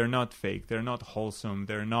 You know, they're not fake, they're not wholesome,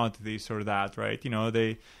 they're not this or that, right? You know,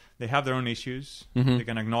 they they have their own issues. They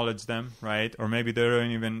can acknowledge them, right? Or maybe there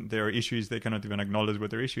are issues they cannot even acknowledge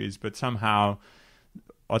what their issue is, but somehow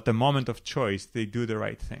at the moment of choice, they do the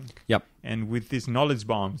right thing. Yep. And with these knowledge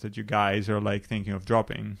bombs that you guys are like thinking of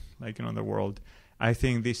dropping, like, you know, in the world, I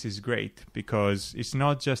think this is great because it's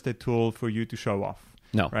not just a tool for you to show off.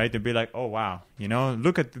 No. Right? To be like, oh, wow, you know,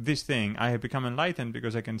 look at this thing. I have become enlightened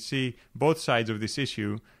because I can see both sides of this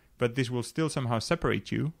issue, but this will still somehow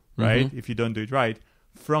separate you, right? If you don't do it right,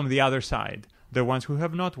 from the other side, the ones who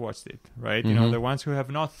have not watched it, right? You know, the ones who have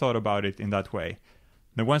not thought about it in that way.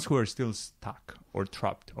 The ones who are still stuck or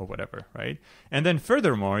trapped or whatever, right? And then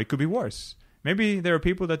furthermore, it could be worse. Maybe there are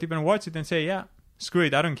people that even watch it and say, yeah, screw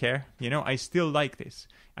it, I don't care. You know, I still like this.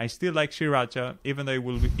 I still like Sriracha, even though it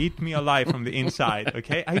will eat me alive from the inside,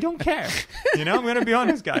 okay? I don't care. You know, I'm going to be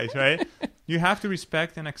honest, guys, right? You have to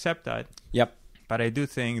respect and accept that. Yep. But I do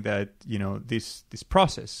think that, you know, this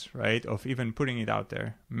process, right, of even putting it out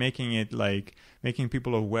there, making it like, making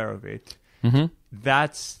people aware of it,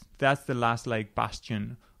 that's the last like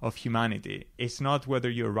bastion of humanity. It's not whether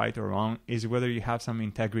you're right or wrong, it's whether you have some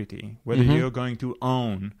integrity, whether you're going to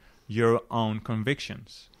own your own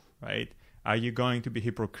convictions, right? Are you going to be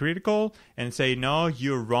hypocritical and say, no,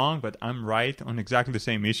 you're wrong, but I'm right on exactly the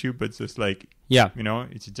same issue, but just like, you know,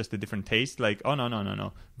 it's just a different taste. Like, oh,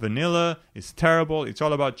 no. Vanilla is terrible. It's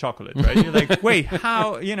all about chocolate, right? You're like, wait,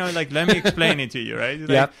 how? You know, like, let me explain it to you, right?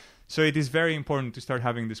 Like, so it is very important to start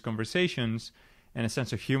having these conversations. And a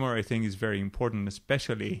sense of humor, I think, is very important,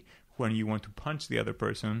 especially when you want to punch the other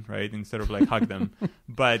person, right? Instead of like hug them.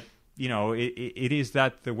 But, you know, it is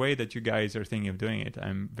that the way that you guys are thinking of doing it.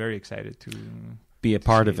 I'm very excited to be a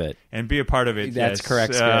part of it. And be a part of it. That's yes.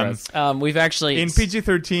 correct, Spiros. We've actually... In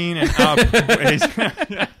PG-13 and up.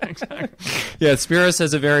 Yeah, exactly. Yeah, Spiros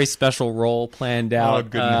has a very special role planned out. Oh,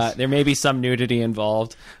 goodness. There may be some nudity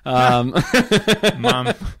involved. Mom,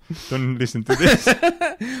 don't listen to this.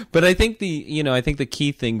 But I think the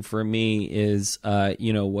key thing for me is,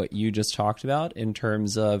 what you just talked about in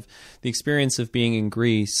terms of the experience of being in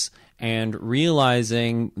Greece and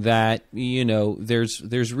realizing that,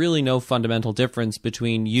 there's really no fundamental difference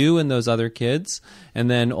between you and those other kids, and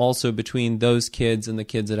then also between those kids and the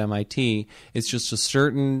kids at MIT. It's just a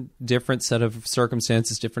certain different set of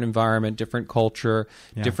circumstances, different environment, different culture,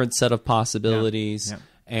 different set of possibilities. Yeah.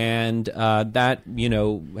 And that,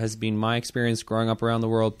 has been my experience growing up around the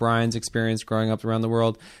world, Brian's experience growing up around the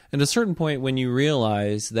world. And at a certain point when you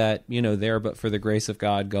realize that, there but for the grace of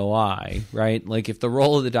God go I, right? Like if the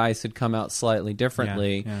roll of the dice had come out slightly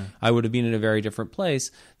differently, I would have been in a very different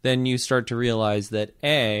place. Then you start to realize that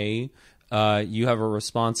you have a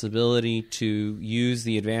responsibility to use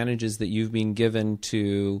the advantages that you've been given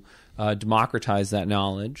to democratize that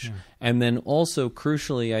knowledge. Yeah. And then also,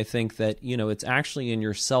 crucially, I think that, it's actually in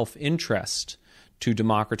your self-interest to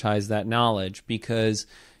democratize that knowledge because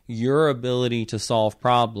your ability to solve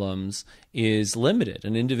problems is limited.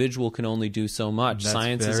 An individual can only do so much. That's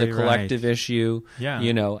Science is a collective issue,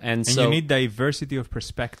 and so you need diversity of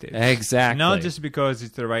perspective. Exactly. Not just because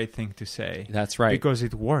it's the right thing to say. That's right. Because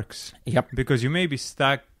it works. Yep. Because you may be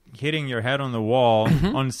stuck hitting your head on the wall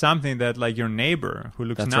on something that like your neighbor who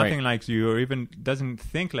looks nothing like you or even doesn't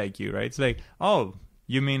think like you, right? It's like, oh,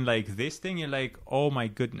 you mean like this thing? You're like, oh my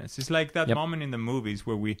goodness. It's like that moment in the movies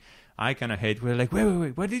where I kind of hate, we're like,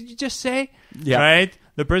 wait, what did you just say? Yeah. Right?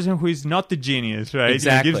 The person who is not the genius, right?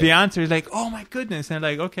 Exactly. Gives the answer, is like, oh my goodness. And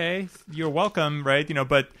like, okay, you're welcome, right?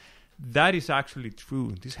 But that is actually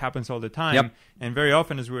true. This happens all the time. Yep. And very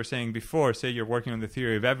often, as we were saying before, say you're working on the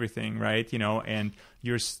theory of everything, right? And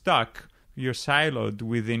you're stuck, you're siloed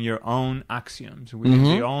within your own axioms, within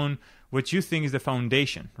your own, what you think is the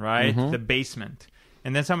foundation, right? The basement.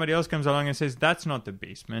 And then somebody else comes along and says, that's not the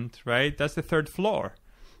basement, right? That's the third floor.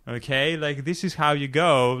 Okay? Like, this is how you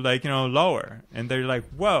go, like, lower. And they're like,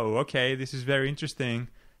 whoa, okay, this is very interesting.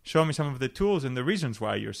 Show me some of the tools and the reasons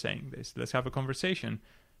why you're saying this. Let's have a conversation.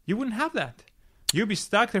 You wouldn't have that. You'd be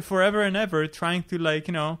stuck there forever and ever trying to,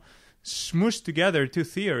 smoosh together two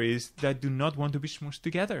theories that do not want to be smooshed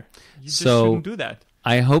together. You just shouldn't do that.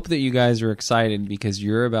 I hope that you guys are excited because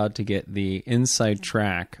you're about to get the inside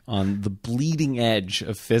track on the bleeding edge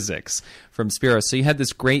of physics from Spiros. So you had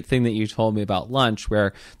this great thing that you told me about lunch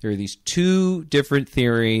where there are these two different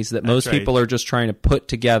theories that most people are just trying to put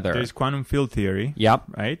together. There's quantum field theory. Yep.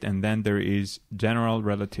 Right? And then there is general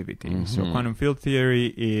relativity. So quantum field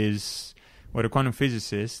theory is what a quantum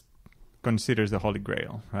physicist considers the Holy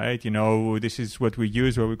Grail, right? This is what we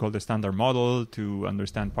use, what we call the standard model to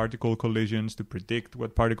understand particle collisions, to predict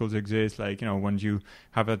what particles exist. Like, when you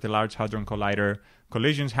have at the Large Hadron Collider,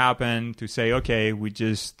 collisions happen to say, okay, we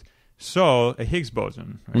just So a Higgs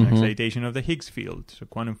boson, an excitation of the Higgs field. So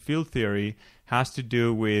quantum field theory has to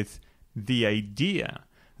do with the idea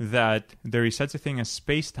that there is such a thing as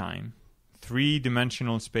space-time,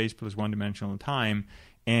 three-dimensional space plus one-dimensional time,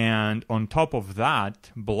 and on top of that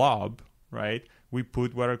blob, right, we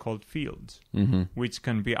put what are called fields, which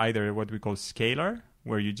can be either what we call scalar,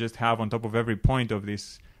 where you just have on top of every point of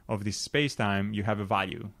this space-time, you have a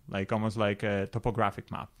value, like almost like a topographic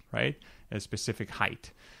map, right, a specific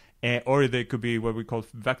height. Or they could be what we call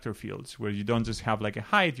vector fields, where you don't just have like a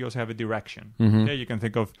height, you also have a direction. Okay? You can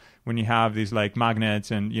think of when you have these like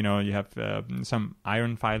magnets and, you have some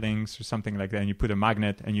iron filings or something like that, and you put a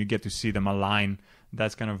magnet and you get to see them align.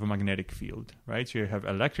 That's kind of a magnetic field, right? So you have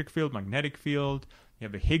electric field, magnetic field, you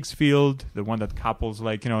have a Higgs field, the one that couples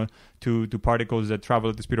like, two particles that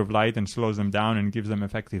travel at the speed of light and slows them down and gives them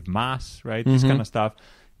effective mass, right? This kind of stuff.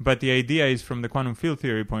 But the idea is from the quantum field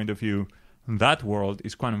theory point of view, that world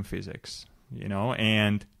is quantum physics,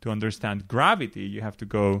 and to understand gravity, you have to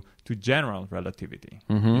go to general relativity.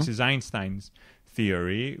 This is Einstein's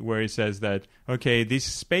theory, where he says that, okay, this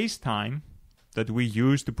space-time that we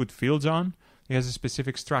use to put fields on, it has a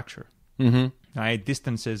specific structure. Right?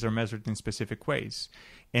 Distances are measured in specific ways.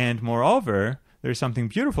 And moreover, there's something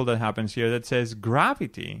beautiful that happens here that says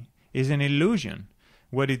gravity is an illusion.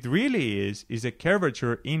 What it really is a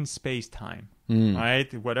curvature in space-time.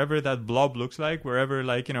 Right? Whatever that blob looks like, wherever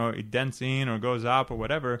it dents in or goes up or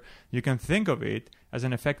whatever, you can think of it as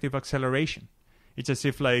an effective acceleration. It's as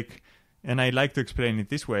if and I like to explain it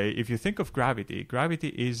this way, if you think of gravity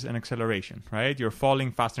is an acceleration, right? You're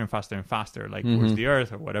falling faster and faster and faster, towards the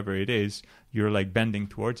earth or whatever it is, you're bending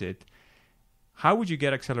towards it. How would you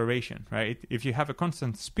get acceleration, right? If you have a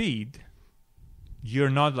constant speed,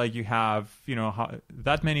 you're not you have,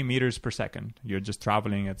 that many meters per second. You're just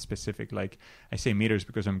traveling at specific, I say meters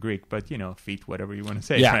because I'm Greek, but, feet, whatever you want to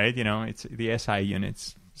say, right? It's the SI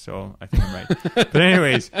units. So I think I'm right. But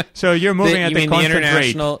anyways, so you're moving at the constant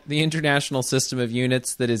rate. The international system of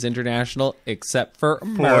units that is international except for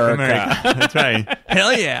America. That's right.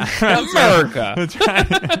 Hell yeah. America. That's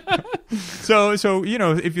right. So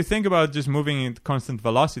if you think about just moving at constant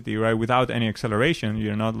velocity, right, without any acceleration,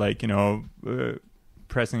 you're not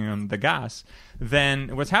pressing on the gas,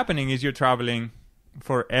 then what's happening is you're traveling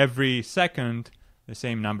for every second the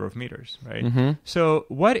same number of meters, right? So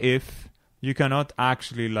what if you cannot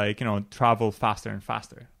actually travel faster and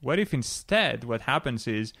faster? What if instead what happens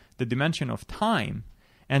is the dimension of time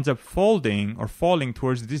ends up folding or falling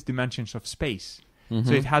towards these dimensions of space?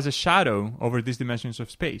 So it has a shadow over these dimensions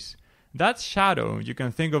of space. That shadow you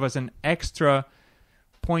can think of as an extra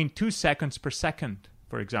 0.2 seconds per second,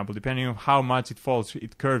 for example, depending on how much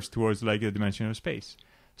it curves towards the dimension of space.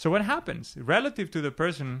 So what happens? Relative to the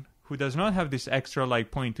person who does not have this extra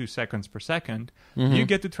 0.2 seconds per second, you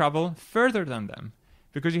get to travel further than them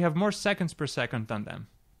because you have more seconds per second than them.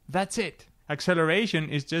 That's it. Acceleration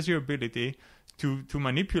is just your ability to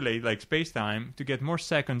manipulate space-time to get more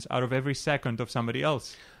seconds out of every second of somebody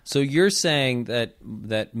else. So you're saying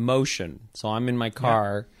that motion, so I'm in my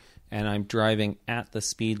car and I'm driving at the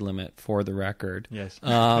speed limit, for the record. Yes.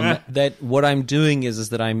 That what I'm doing is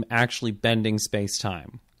that I'm actually bending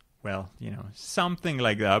space-time. Well, something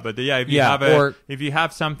like that. But if you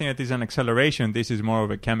have something that is an acceleration, this is more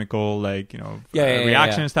of a chemical,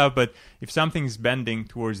 reaction and stuff. But if something's bending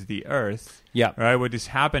towards the Earth, right, what is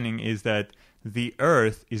happening is that the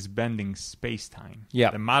Earth is bending space-time.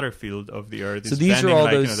 The matter field of the Earth is bending. So these are all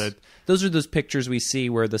those are those pictures we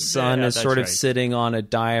see where the sun is sort of sitting on a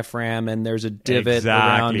diaphragm and there's a divot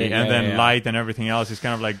around it. And then light and everything else is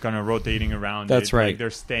kind of kind of rotating around it. That's right.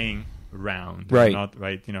 They're staying round, right? Not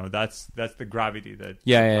right. That's the gravity that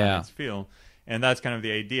planets feel, and that's kind of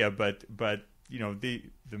the idea. But the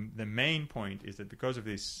main point is that because of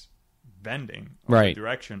this bending of the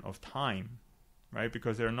direction of time, right?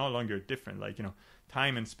 Because they're no longer different.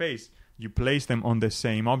 Time and space, you place them on the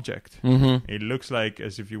same object. It looks like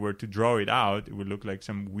as if you were to draw it out, it would look like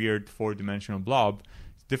some weird 4-dimensional blob.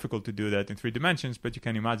 It's difficult to do that in 3 dimensions, but you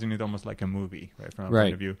can imagine it almost like a movie, right? From a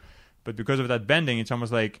point of view. But because of that bending, it's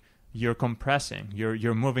almost like you're compressing.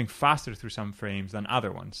 You're moving faster through some frames than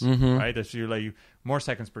other ones, right? As you're more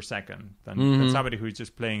seconds per second than somebody who is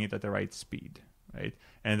just playing it at the right speed, right?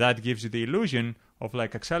 And that gives you the illusion of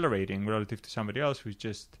accelerating relative to somebody else who's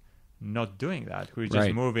just not doing that, who is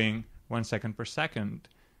just moving 1 second per second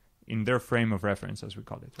in their frame of reference, as we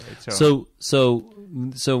call it,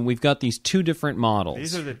 right? So we've got these two different models.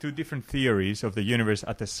 These are the two different theories of the universe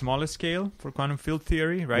at the smallest scale for quantum field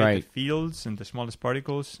theory, right? The fields and the smallest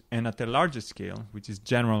particles, and at the largest scale, which is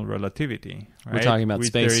general relativity. Right? We're talking about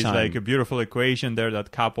space-time. There is a beautiful equation there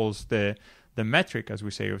that couples the the metric, as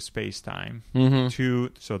we say, of space-time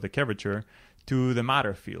so the curvature, to the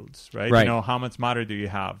matter fields, right? Right. You know, how much matter do you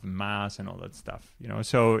have, mass and all that stuff, you know?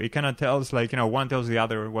 So it kind of tells, like, you know, one tells the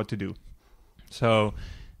other what to do. So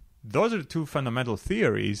those are the two fundamental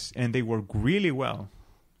theories, and they work really well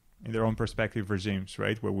in their own perspective regimes,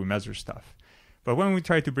 right, where we measure stuff. But when we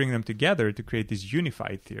try to bring them together to create this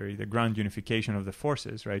unified theory, the ground unification of the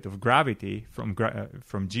forces, right, of gravity from GR,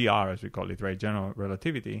 as we call it, right, general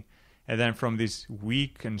relativity, and then from these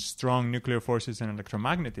weak and strong nuclear forces and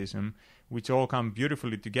electromagnetism, which all come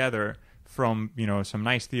beautifully together from, you know, some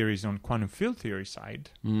nice theories on quantum field theory side,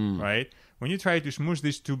 right? When you try to smoosh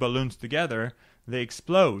these two balloons together, they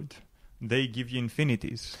explode. They give you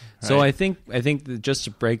infinities. Right? So I think that just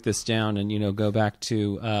to break this down and, you know, go back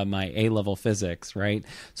to my A-level physics, right?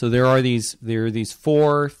 So there are these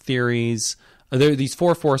four theories. There are these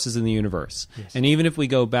four forces in the universe. Yes. And even if we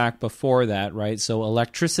go back before that, right, so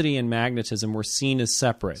electricity and magnetism were seen as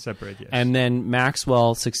separate. Separate, yes. And then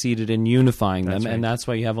Maxwell succeeded in unifying them, Right. and that's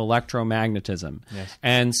why you have electromagnetism. Yes.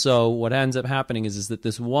 And so what ends up happening is that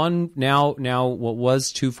this one, now what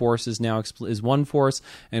was two forces now is one force,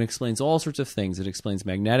 and explains all sorts of things. It explains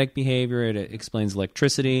magnetic behavior, it explains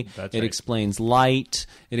electricity, That's it right. explains light,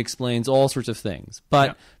 it explains all sorts of things.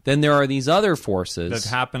 But then there are these other forces that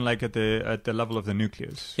happen like at the level of the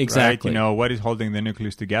nucleus. Exactly. Right? You know, what is holding the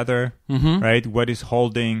nucleus together, right? What is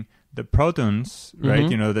holding the protons, right?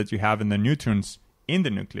 You know, that you have in the neutrons in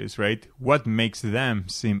the nucleus, right? What makes them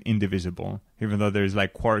seem indivisible, even though there's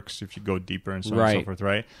like quarks if you go deeper and so on and so forth,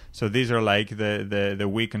 right? So these are like the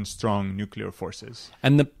weak and strong nuclear forces.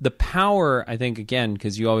 And the power, I think, again,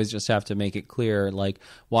 because you always just have to make it clear, like,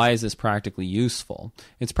 why is this practically useful?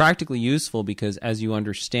 It's practically useful because as you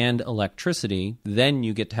understand electricity, then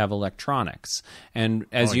you get to have electronics. And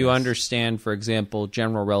as you understand, for example,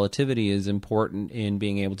 general relativity is important in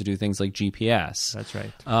being able to do things like GPS. That's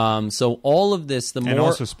right. So all of this, the And more...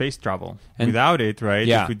 also space travel. Without it, right?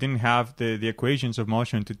 Yeah. If we didn't have the equations of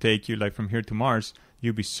motion to take you like from here to Mars,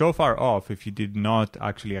 you'd be so far off if you did not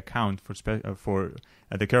actually account for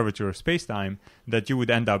the curvature of space-time that you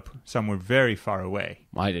would end up somewhere very far away.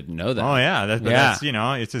 I didn't know that. Oh yeah, that's, you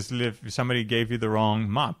know, it's as if somebody gave you the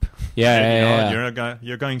wrong map.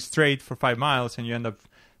 You're going straight for 5 miles and you end up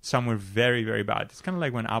somewhere very, very bad. It's kind of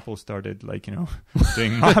like when Apple started, like, you know,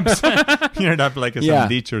 doing maps. You end up like some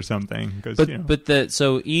ditch or something.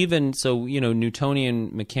 So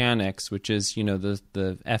Newtonian mechanics, which is, you know,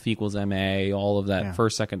 the F equals ma, all of that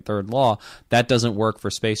first, second, third law, that doesn't work for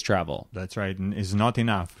space travel. That's right, and is not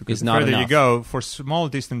enough. Because the further enough. You go, for small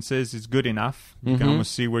distances, it's good enough. You can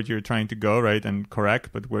almost see where you're trying to go, right, and correct.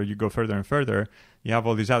 But where you go further and further, you have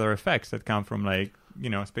all these other effects that come from, like, you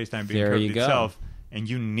know, space-time being curved itself. And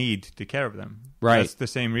you need to care of them. Right. That's the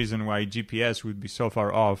same reason why GPS would be so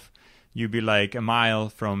far off. You'd be like a mile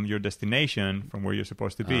from your destination, from where you're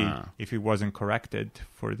supposed to be, if it wasn't corrected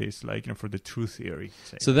for this, like, you know, for the true theory.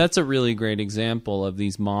 So that's a really great example of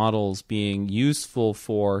these models being useful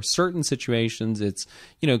for certain situations. It's,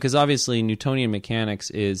 you know, because obviously Newtonian mechanics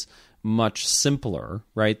is much simpler,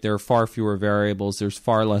 right? There are far fewer variables. There's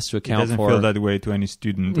far less to account for. It doesn't feel that way to any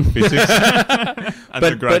student of physics,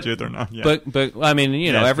 undergraduate or not. Yeah. But I mean,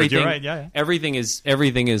 you know, everything. You're right, everything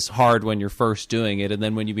is hard when you're first doing it, and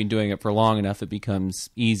then when you've been doing it for long enough, it becomes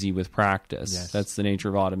easy with practice. Yes. That's the nature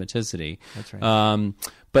of automaticity. That's right.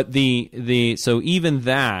 But so even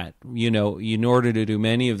that, you know, in order to do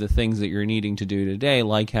many of the things that you're needing to do today,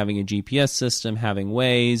 like having a GPS system, having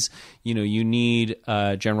Waze, you know, you need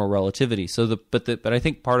general relativity. So but I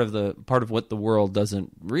think part of what the world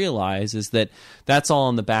doesn't realize is that that's all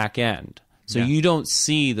on the back end. So you don't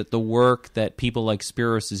see that the work that people like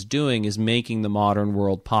Spiros is doing is making the modern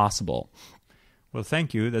world possible. Well,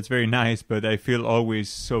 thank you. That's very nice, but I feel always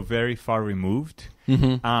so very far removed.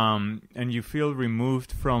 And you feel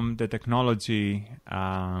removed from the technology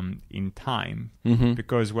in time,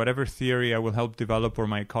 because whatever theory I will help develop, or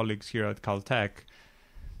my colleagues here at Caltech,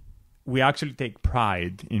 we actually take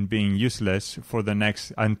pride in being useless for the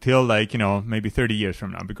next, until, like, you know, maybe 30 years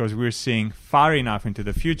from now, because we're seeing far enough into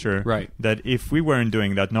the future that if we weren't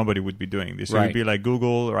doing that, nobody would be doing this. So it would be like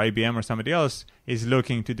Google or IBM or somebody else is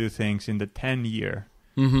looking to do things in the 10-year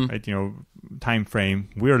right, you know, time frame.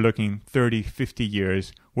 We're looking 30, 50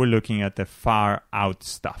 years. We're looking at the far out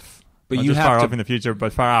stuff. But not you just have far to... off in the future,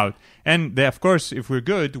 but far out. And of course, if we're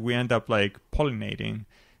good, we end up like pollinating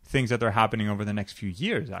things that are happening over the next few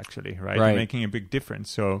years, actually, right? And making a big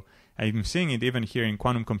difference. So I'm seeing it even here in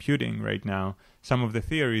quantum computing right now. Some of the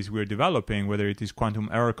theories we're developing, whether it is quantum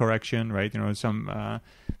error correction, right, you know, some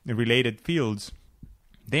related fields,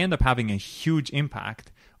 they end up having a huge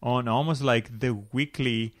impact on almost like the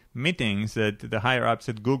weekly meetings that the higher ups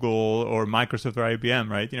at Google or Microsoft or IBM,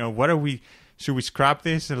 right? Should we scrap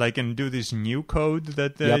this and do this new code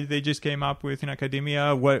that they just came up with in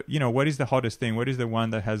academia? What is the hottest thing? What is the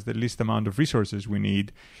one that has the least amount of resources we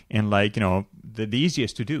need and the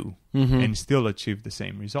easiest to do and still achieve the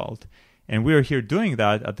same result? And we're here doing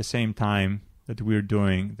that at the same time that we're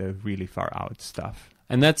doing the really far out stuff.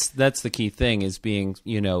 And that's the key thing, is being,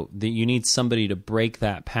 that you need somebody to break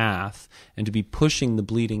that path and to be pushing the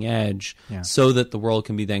bleeding edge so that the world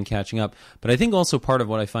can be then catching up. But I think also part of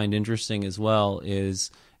what I find interesting as well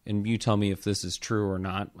is, and you tell me if this is true or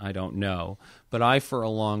not, I don't know, but I for a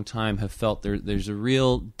long time have felt there's a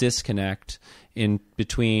real disconnect in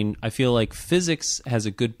between, I feel like physics has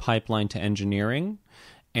a good pipeline to engineering,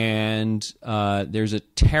 and there's a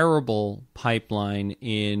terrible pipeline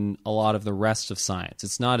in a lot of the rest of science.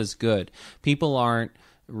 It's not as good. People aren't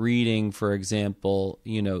reading, for example,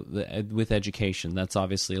 with education. That's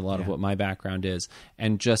obviously a lot of what my background is.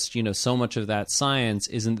 And just, so much of that science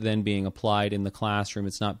isn't then being applied in the classroom.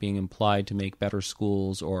 It's not being applied to make better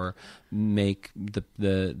schools or make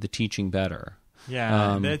the teaching better.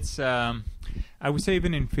 Yeah, that's... I would say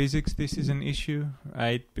even in physics this is an issue,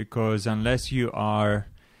 right? Because unless you are...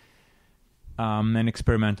 an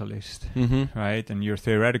experimentalist, right? And you're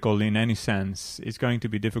theoretical in any sense, it's going to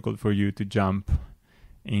be difficult for you to jump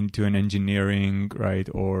into an engineering, right,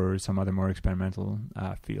 or some other more experimental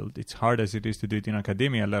field. It's hard as it is to do it in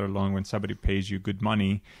academia, let alone when somebody pays you good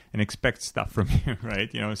money and expects stuff from you,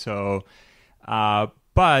 right?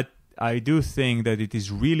 But I do think that it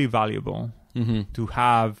is really valuable to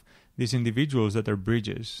have these individuals that are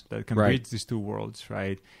bridges, that can bridge these two worlds,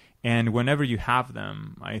 right? And whenever you have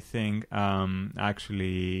them, I think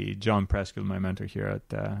actually John Preskill, my mentor here at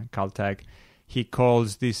Caltech, he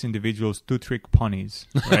calls these individuals two-trick ponies,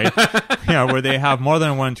 right? Where they have more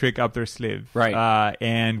than one trick up their sleeve. Right.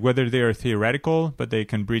 And whether they are theoretical, but they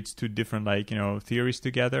can bridge two different theories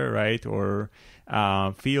together, right? Or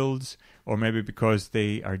fields, or maybe because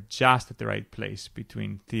they are just at the right place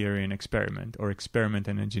between theory and experiment, or experiment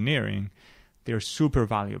and engineering, they're super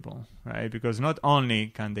valuable, right? Because not only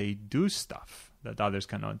can they do stuff that others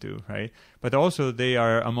cannot do, right? But also they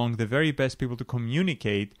are among the very best people to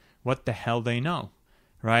communicate what the hell they know,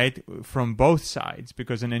 right? From both sides,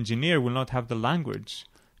 because an engineer will not have the language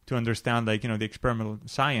to understand, the experimental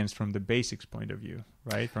science from the basics point of view,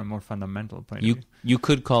 right? From a more fundamental point of view. You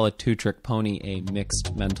could call a two-trick pony a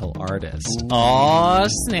mixed mental artist. Oh,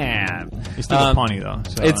 snap. It's still a pony, though.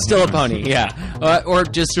 So, it's still a pony, yeah. Or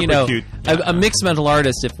just, cute. A mixed mental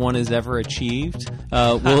artist, if one is ever achieved,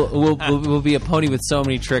 will be a pony with so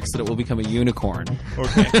many tricks that it will become a unicorn.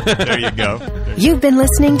 Okay, there you go. You've been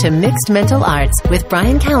listening to Mixed Mental Arts with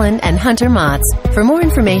Brian Callen and Hunter Motz. For more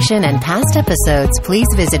information and past episodes, please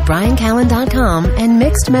visit briancallen.com and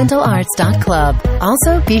mixedmentalarts.club.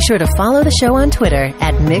 Also, be sure to follow the show on Twitter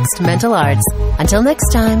at Mixed Mental Arts. Until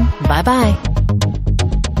next time, bye-bye.